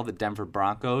mention as well, the Denver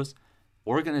Broncos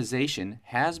organization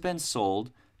has been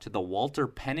sold to the Walter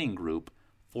Penning Group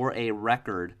for a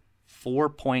record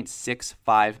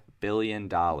 $4.65 billion,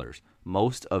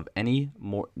 most of any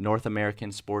North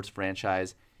American sports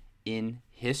franchise in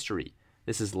history.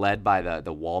 This is led by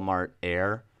the Walmart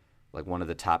heir, like one of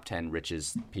the top 10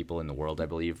 richest people in the world, I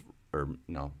believe, or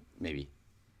no, maybe.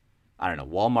 I don't know.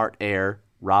 Walmart heir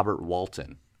Robert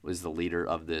Walton was the leader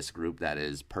of this group that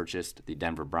has purchased the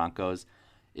Denver Broncos.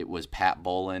 It was Pat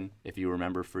Bowlen, if you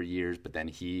remember, for years, but then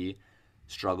he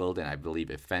struggled and I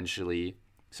believe eventually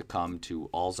succumbed to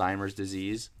Alzheimer's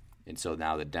disease. And so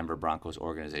now the Denver Broncos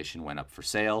organization went up for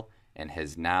sale and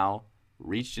has now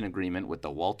reached an agreement with the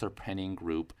Walter Penning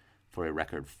Group for a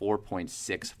record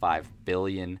 $4.65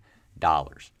 billion.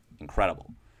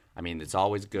 Incredible. I mean, it's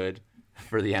always good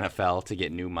for the NFL to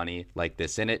get new money like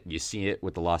this in it. You see it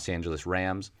with the Los Angeles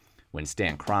Rams when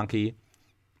Stan Kroenke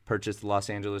purchased the Los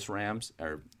Angeles Rams,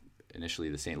 or initially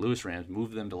the St. Louis Rams,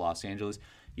 moved them to Los Angeles.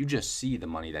 You just see the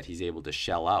money that he's able to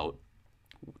shell out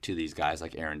to these guys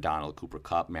like Aaron Donald, Cooper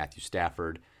Kupp, Matthew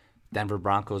Stafford. Denver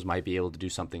Broncos might be able to do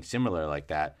something similar like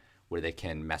that, where they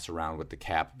can mess around with the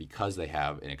cap because they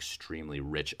have an extremely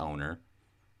rich owner,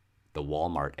 the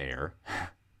Walmart heir.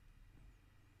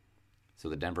 So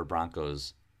the Denver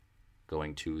Broncos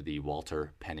going to the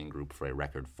Walter Penning Group for a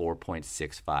record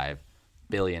 $4.65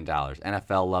 billion.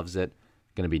 NFL loves it.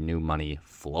 Going to be new money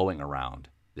flowing around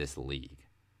this league.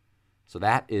 So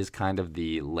that is kind of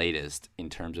the latest in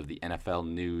terms of the NFL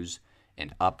news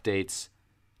and updates.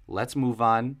 Let's move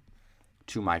on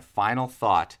to my final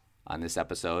thought on this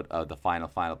episode of the Final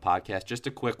podcast. Just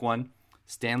a quick one.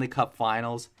 Stanley Cup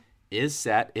Finals is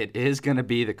set. It is going to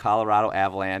be the Colorado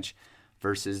Avalanche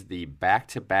versus the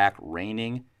back-to-back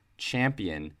reigning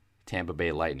champion Tampa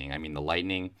Bay Lightning. I mean, the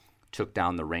Lightning took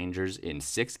down the Rangers in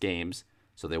 6 games,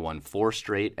 so they won 4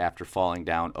 straight after falling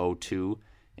down 0-2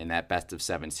 in that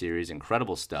best-of-7 series.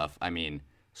 Incredible stuff. I mean,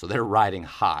 so they're riding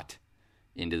hot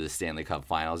into the Stanley Cup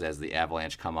Finals as the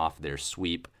Avalanche come off their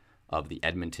sweep of the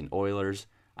Edmonton Oilers.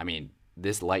 I mean,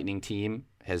 this Lightning team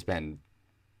it's been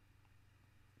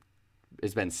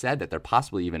said that they're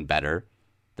possibly even better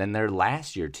than their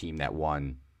last year team that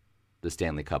won the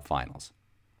Stanley Cup Finals.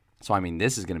 So, I mean,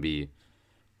 this is going to be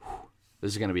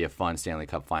a fun Stanley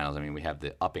Cup Finals. I mean, we have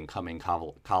the up-and-coming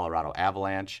Colorado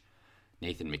Avalanche,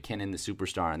 Nathan McKinnon, the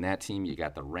superstar on that team. You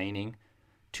got the reigning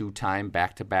 2-time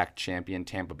back-to-back champion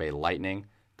Tampa Bay Lightning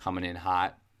coming in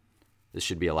hot. This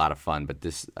should be a lot of fun, but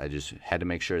I just had to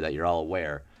make sure that you're all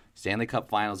aware. Stanley Cup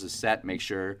Finals is set. Make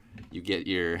sure you get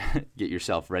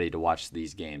yourself ready to watch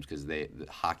these games because the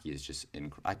hockey is just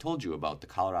I told you about the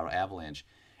Colorado Avalanche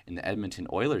in the Edmonton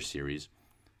Oilers series.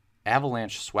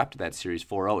 Avalanche swept that series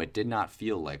 4-0. It did not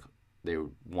feel like they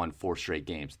won 4 straight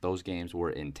games. Those games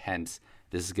were intense.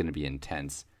 This is going to be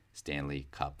intense Stanley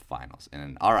Cup Finals.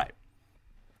 And all right,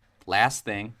 last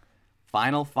thing,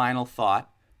 final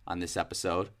thought on this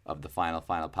episode of the Final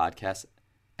podcast.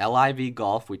 LIV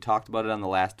Golf, we talked about it on the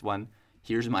last one.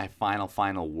 Here's my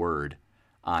final word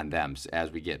on them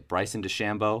as we get Bryson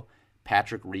DeChambeau,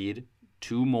 Patrick Reed,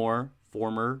 2 more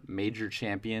former major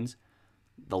champions,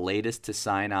 the latest to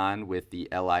sign on with the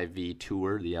LIV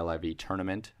Tour, the LIV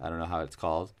Tournament. I don't know how it's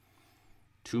called.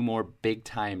 2 more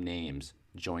big-time names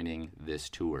joining this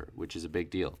tour, which is a big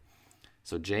deal.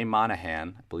 So Jay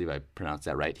Monahan, I believe I pronounced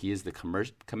that right, he is the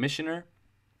commissioner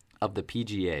of the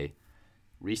PGA.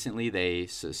 Recently, they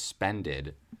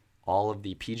suspended all of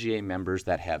the PGA members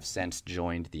that have since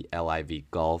joined the LIV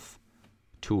Golf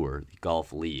Tour, the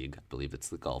Golf League. I believe it's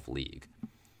the Golf League.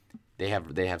 They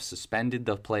have suspended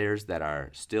the players that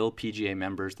are still PGA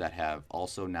members that have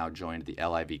also now joined the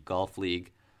LIV Golf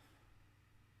League.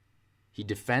 He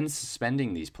defends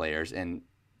suspending these players and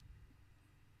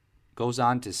goes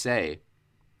on to say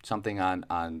something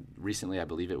on recently, I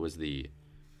believe it was the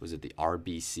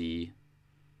RBC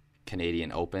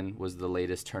Canadian Open was the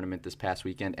latest tournament this past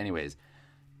weekend. Anyways,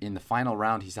 in the final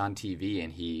round, he's on TV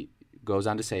and he goes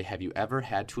on to say, have you ever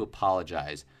had to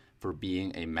apologize for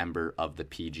being a member of the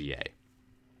PGA?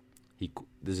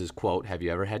 This is quote, have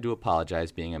you ever had to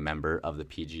apologize being a member of the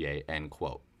PGA, end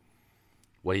quote.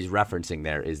 What he's referencing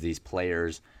there is these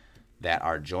players that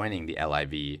are joining the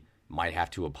LIV might have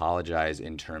to apologize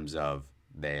in terms of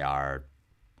they are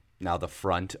now the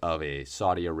front of a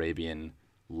Saudi Arabian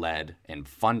led and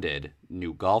funded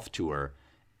new golf tour.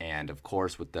 And of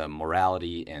course, with the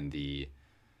morality and the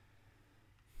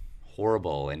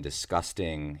horrible and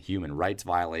disgusting human rights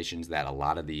violations that a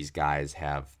lot of these guys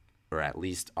have, or at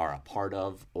least are a part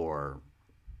of, or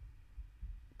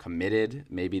committed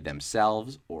maybe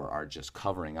themselves, or are just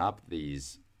covering up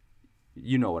these,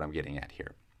 you know what I'm getting at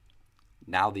here.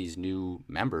 Now these new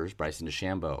members, Bryson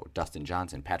DeChambeau, Dustin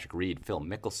Johnson, Patrick Reed, Phil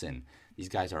Mickelson, these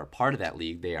guys are a part of that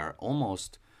league. They are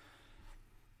almost,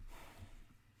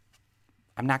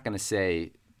 I'm not going to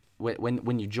say,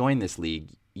 when you join this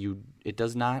league, it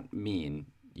does not mean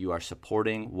you are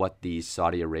supporting what these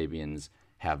Saudi Arabians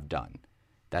have done.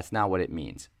 That's not what it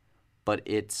means. But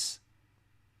it's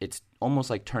almost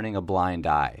like turning a blind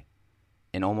eye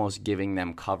and almost giving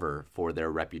them cover for their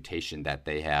reputation that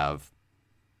they have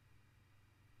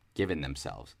given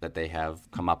themselves, that they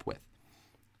have come up with.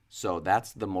 So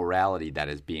that's the morality that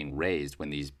is being raised when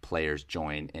these players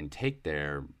join and take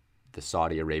the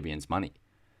Saudi Arabians' money.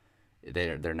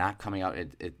 They're not coming out.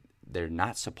 They're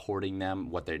not supporting them,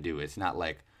 what they do. It's not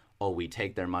like, oh, we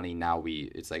take their money, now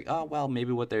it's like, oh, well,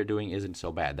 maybe what they're doing isn't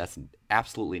so bad. That's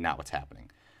absolutely not what's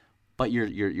happening. But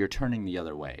you're turning the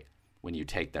other way when you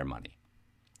take their money,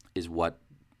 is what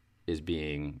is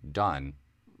being done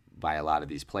by a lot of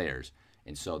these players.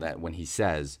 And so that when he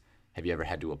says, have you ever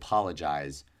had to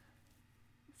apologize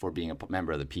for being a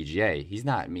member of the PGA, he's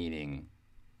not meaning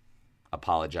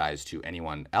apologize to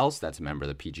anyone else that's a member of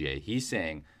the PGA. He's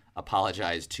saying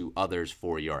apologize to others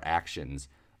for your actions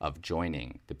of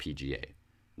joining the PGA.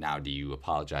 Now, do you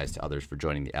apologize to others for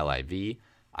joining the LIV?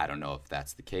 I don't know if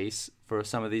that's the case for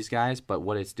some of these guys, but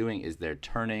what it's doing is they're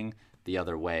turning the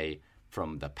other way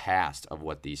from the past of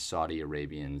what these Saudi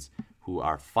Arabians who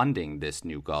are funding this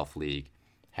new golf league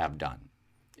have done.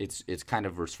 It's kind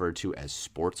of referred to as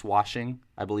sports washing,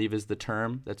 I believe is the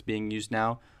term that's being used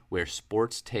now, where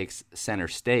sports takes center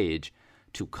stage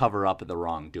to cover up the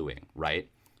wrongdoing, right?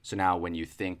 So now when you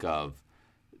think of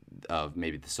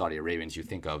maybe the Saudi Arabians, you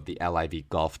think of the LIV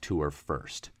Golf Tour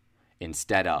first,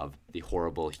 instead of the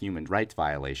horrible human rights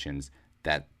violations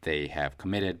that they have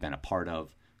committed, been a part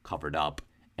of, covered up,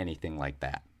 anything like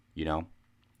that, you know?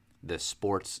 The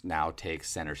sports now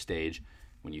takes center stage.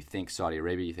 When you think Saudi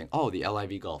Arabia, you think, oh, the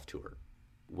LIV Golf Tour,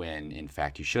 when in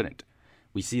fact you shouldn't.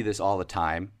 We see this all the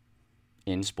time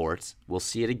in sports. We'll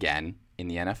see it again in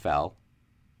the NFL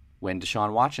when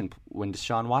Deshaun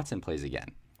Watson plays again,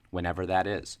 whenever that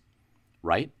is,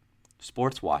 right?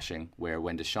 Sports washing, where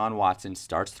when Deshaun Watson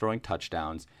starts throwing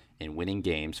touchdowns and winning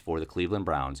games for the Cleveland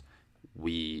Browns,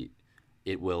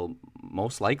 it will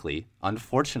most likely,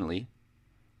 unfortunately,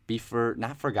 be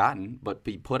not forgotten, but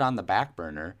be put on the back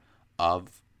burner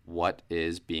of what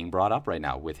is being brought up right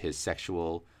now with his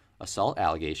sexual assault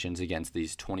allegations against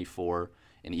these 24,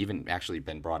 and even actually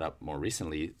been brought up more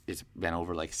recently, it's been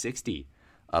over like 60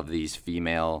 of these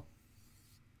female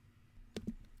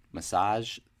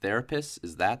massage therapists.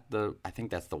 I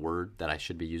think that's the word that I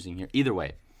should be using here. Either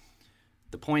way,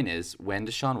 the point is, when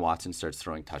Deshaun Watson starts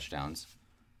throwing touchdowns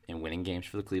and winning games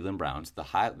for the Cleveland Browns, the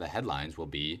headlines will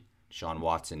be Deshaun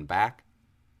Watson back,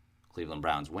 Cleveland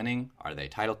Browns winning, are they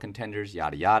title contenders,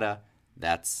 yada yada.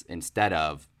 That's instead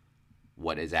of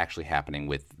what is actually happening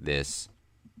with this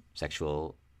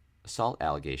sexual assault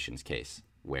allegations case,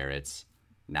 where it's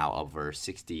now over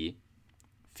 60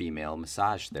 female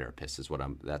massage therapists is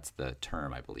that's the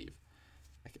term, I believe.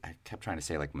 I kept trying to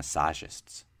say like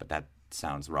massagists, but that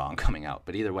sounds wrong coming out.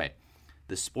 But either way,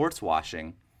 the sports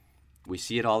washing, we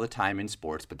see it all the time in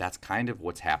sports, but that's kind of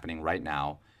what's happening right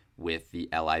now with the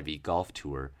LIV Golf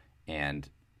Tour and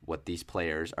what these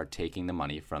players are taking the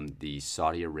money from the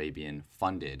Saudi Arabian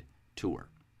funded tour.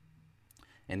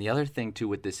 And the other thing too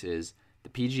with this is the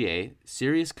PGA,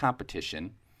 serious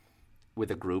competition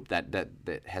with a group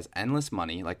that has endless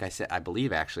money. Like I said, I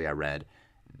believe actually I read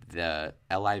the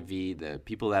LIV, the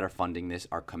people that are funding this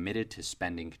are committed to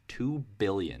spending $2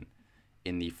 billion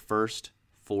in the first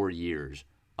 4 years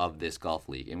of this golf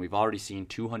league. And we've already seen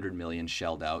 $200 million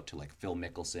shelled out to like Phil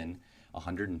Mickelson,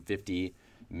 $150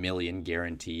 million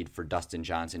guaranteed for Dustin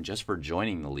Johnson just for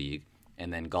joining the league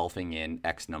and then golfing in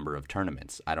X number of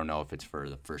tournaments. I don't know if it's for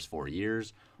the first 4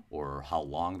 years or how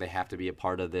long they have to be a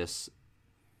part of this.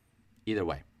 Either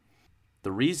way,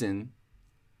 the reason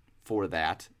for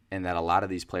that and that a lot of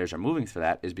these players are moving for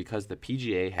that is because the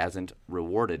PGA hasn't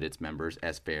rewarded its members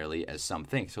as fairly as some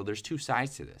think. So there's two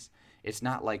sides to this. It's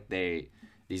not like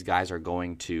these guys are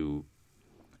going to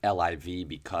LIV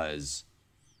because,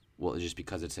 well, just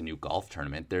because it's a new golf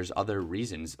tournament. There's other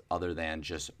reasons other than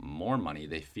just more money.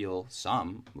 They feel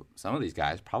some of these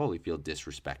guys probably feel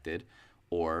disrespected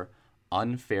or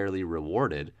unfairly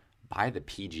rewarded by the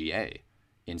PGA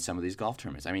in some of these golf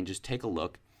tournaments. I mean, just take a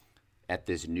look at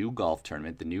this new golf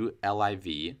tournament, the new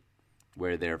LIV,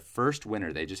 where their first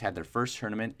winner, they just had their first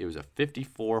tournament. It was a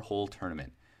 54-hole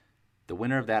tournament. The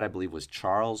winner of that, I believe, was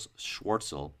Charles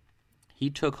Schwartzel. He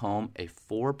took home a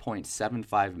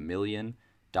 $4.75 million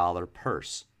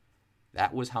purse.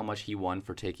 That was how much he won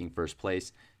for taking first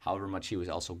place. However much he was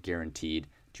also guaranteed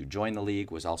to join the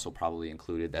league was also probably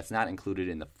included. That's not included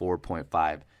in the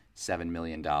 $4.57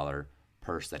 million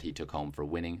purse that he took home for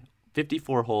winning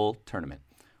 54-hole tournament.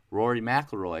 Rory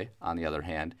McIlroy, on the other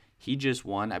hand, he just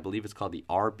won, I believe it's called the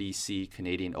RBC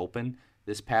Canadian Open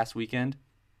this past weekend.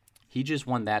 He just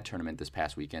won that tournament this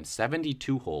past weekend,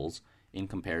 72 holes in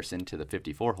comparison to the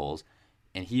 54 holes,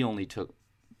 and he only took,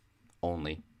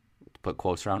 put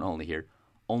quotes around only here,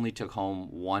 only took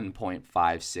home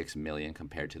 $1.56 million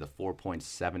compared to the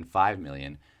 $4.75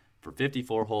 million for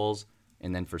 54 holes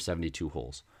and then for 72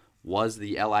 holes. Was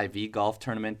the LIV golf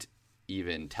tournament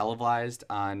even televised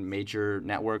on major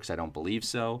networks? I don't believe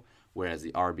so, whereas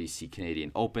the RBC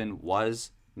Canadian Open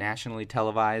was nationally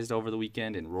televised over the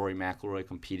weekend, and Rory McIlroy,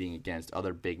 competing against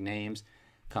other big names,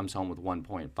 comes home with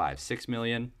 $1.56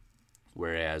 million,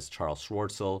 whereas Charles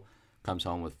Schwartzel comes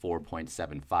home with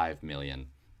 $4.75 million.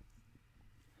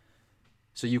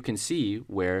 So you can see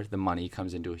where the money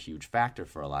comes into a huge factor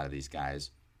for a lot of these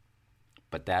guys,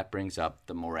 but that brings up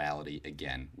the morality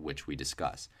again, which we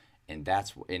discuss. And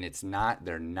it's not,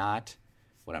 they're not,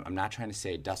 I'm not trying to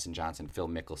say Dustin Johnson, Phil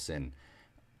Mickelson,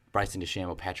 Bryson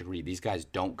DeChambeau, Patrick Reed, these guys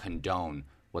don't condone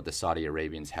what the Saudi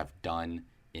Arabians have done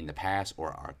in the past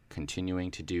or are continuing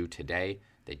to do today.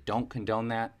 They don't condone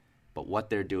that, but what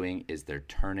they're doing is they're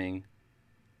turning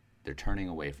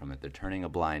away from it. They're turning a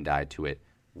blind eye to it,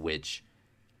 which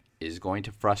is going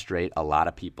to frustrate a lot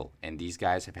of people. And these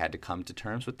guys have had to come to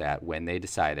terms with that when they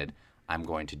decided, I'm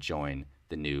going to join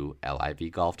the new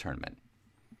LIV golf tournament.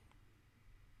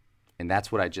 And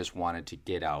that's what I just wanted to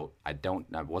get out. I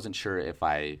wasn't sure if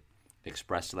I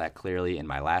expressed that clearly in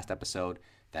my last episode,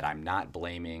 that I'm not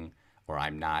blaming or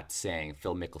I'm not saying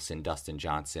Phil Mickelson, Dustin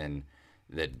Johnson,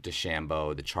 the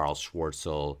DeChambeau, the Charles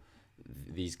Schwartzel,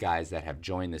 these guys that have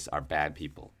joined this are bad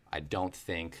people. I don't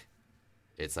think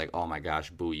it's like, oh my gosh,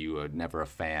 boo, you are never a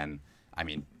fan. I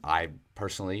mean, I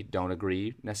personally don't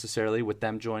agree necessarily with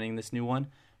them joining this new one,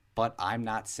 but I'm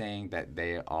not saying that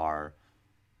they are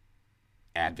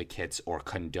advocates or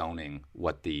condoning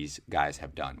what these guys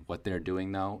have done. What they're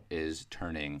doing, though, is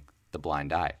turning the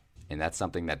blind eye. And that's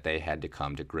something that they had to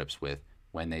come to grips with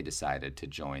when they decided to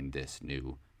join this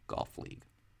new golf league.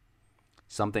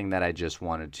 Something that I just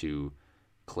wanted to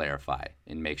clarify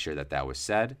and make sure that that was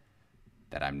said,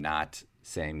 that I'm not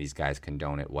saying these guys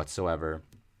condone it whatsoever.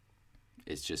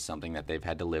 It's just something that they've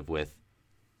had to live with.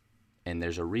 And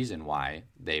there's a reason why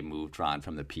they moved on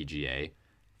from the PGA,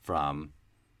 from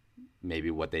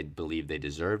maybe what they believe they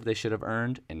deserved they should have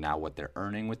earned, and now what they're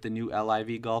earning with the new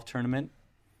LIV golf tournament.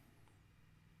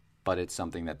 But it's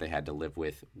something that they had to live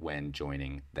with when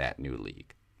joining that new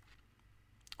league.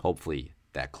 Hopefully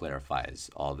that clarifies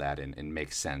all that and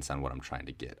makes sense on what I'm trying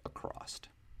to get across.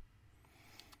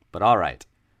 But all right,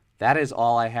 that is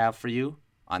all I have for you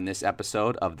on this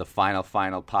episode of the Final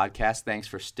podcast. Thanks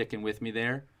for sticking with me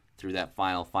there through that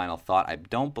final thought.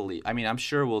 I'm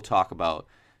sure we'll talk about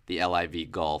the LIV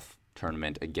golf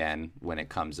tournament again when it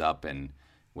comes up and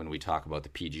when we talk about the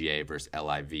PGA versus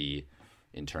LIV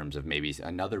in terms of maybe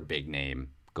another big name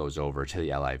goes over to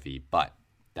the LIV. But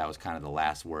that was kind of the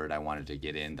last word I wanted to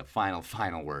get in, the final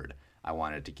word I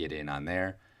wanted to get in on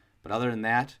there. But other than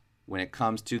that, when it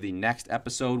comes to the next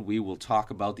episode, we will talk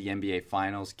about the NBA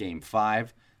Finals, Game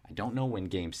 5. I don't know when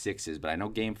Game 6 is, but I know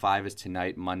Game 5 is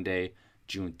tonight, Monday,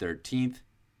 June 13th.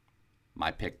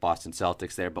 My pick, Boston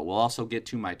Celtics there. But we'll also get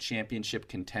to my championship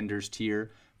contenders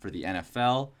tier for the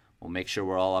NFL. We'll make sure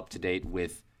we're all up to date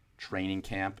with training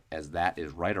camp, as that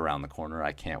is right around the corner.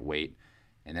 I can't wait.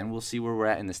 And then we'll see where we're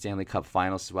at in the Stanley Cup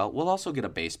Finals as well. We'll also get a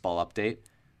baseball update.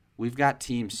 We've got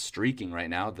teams streaking right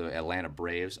now. The Atlanta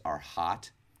Braves are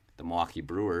hot. The Milwaukee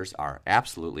Brewers are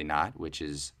absolutely not, which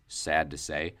is sad to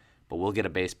say. But we'll get a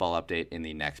baseball update in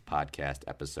the next podcast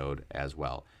episode as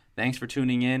well. Thanks for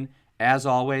tuning in. As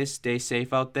always, stay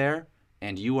safe out there.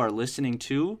 And you are listening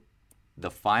to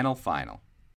The Final Final.